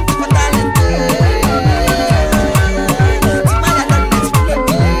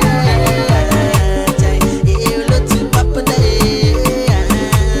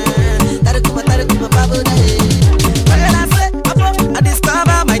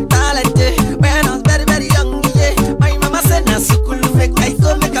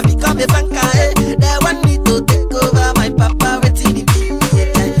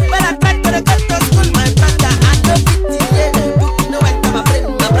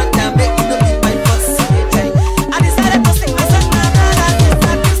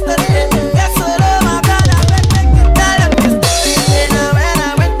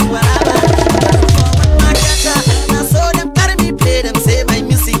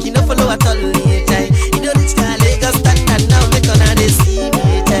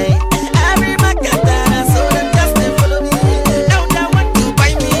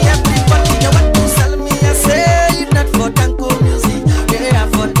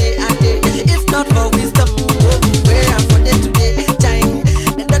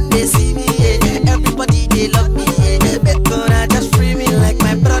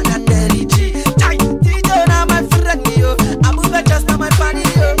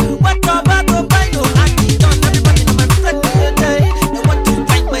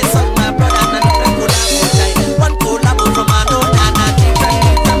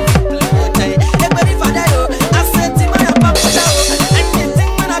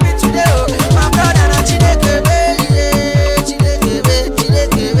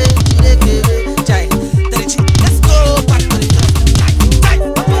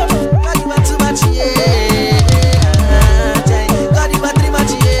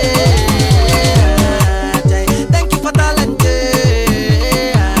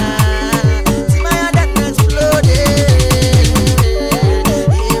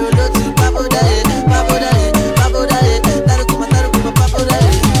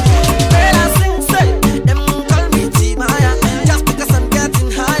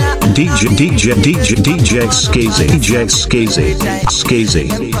 DJ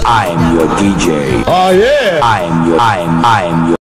Djskilzzy. I am your DJ. Oh yeah. I am your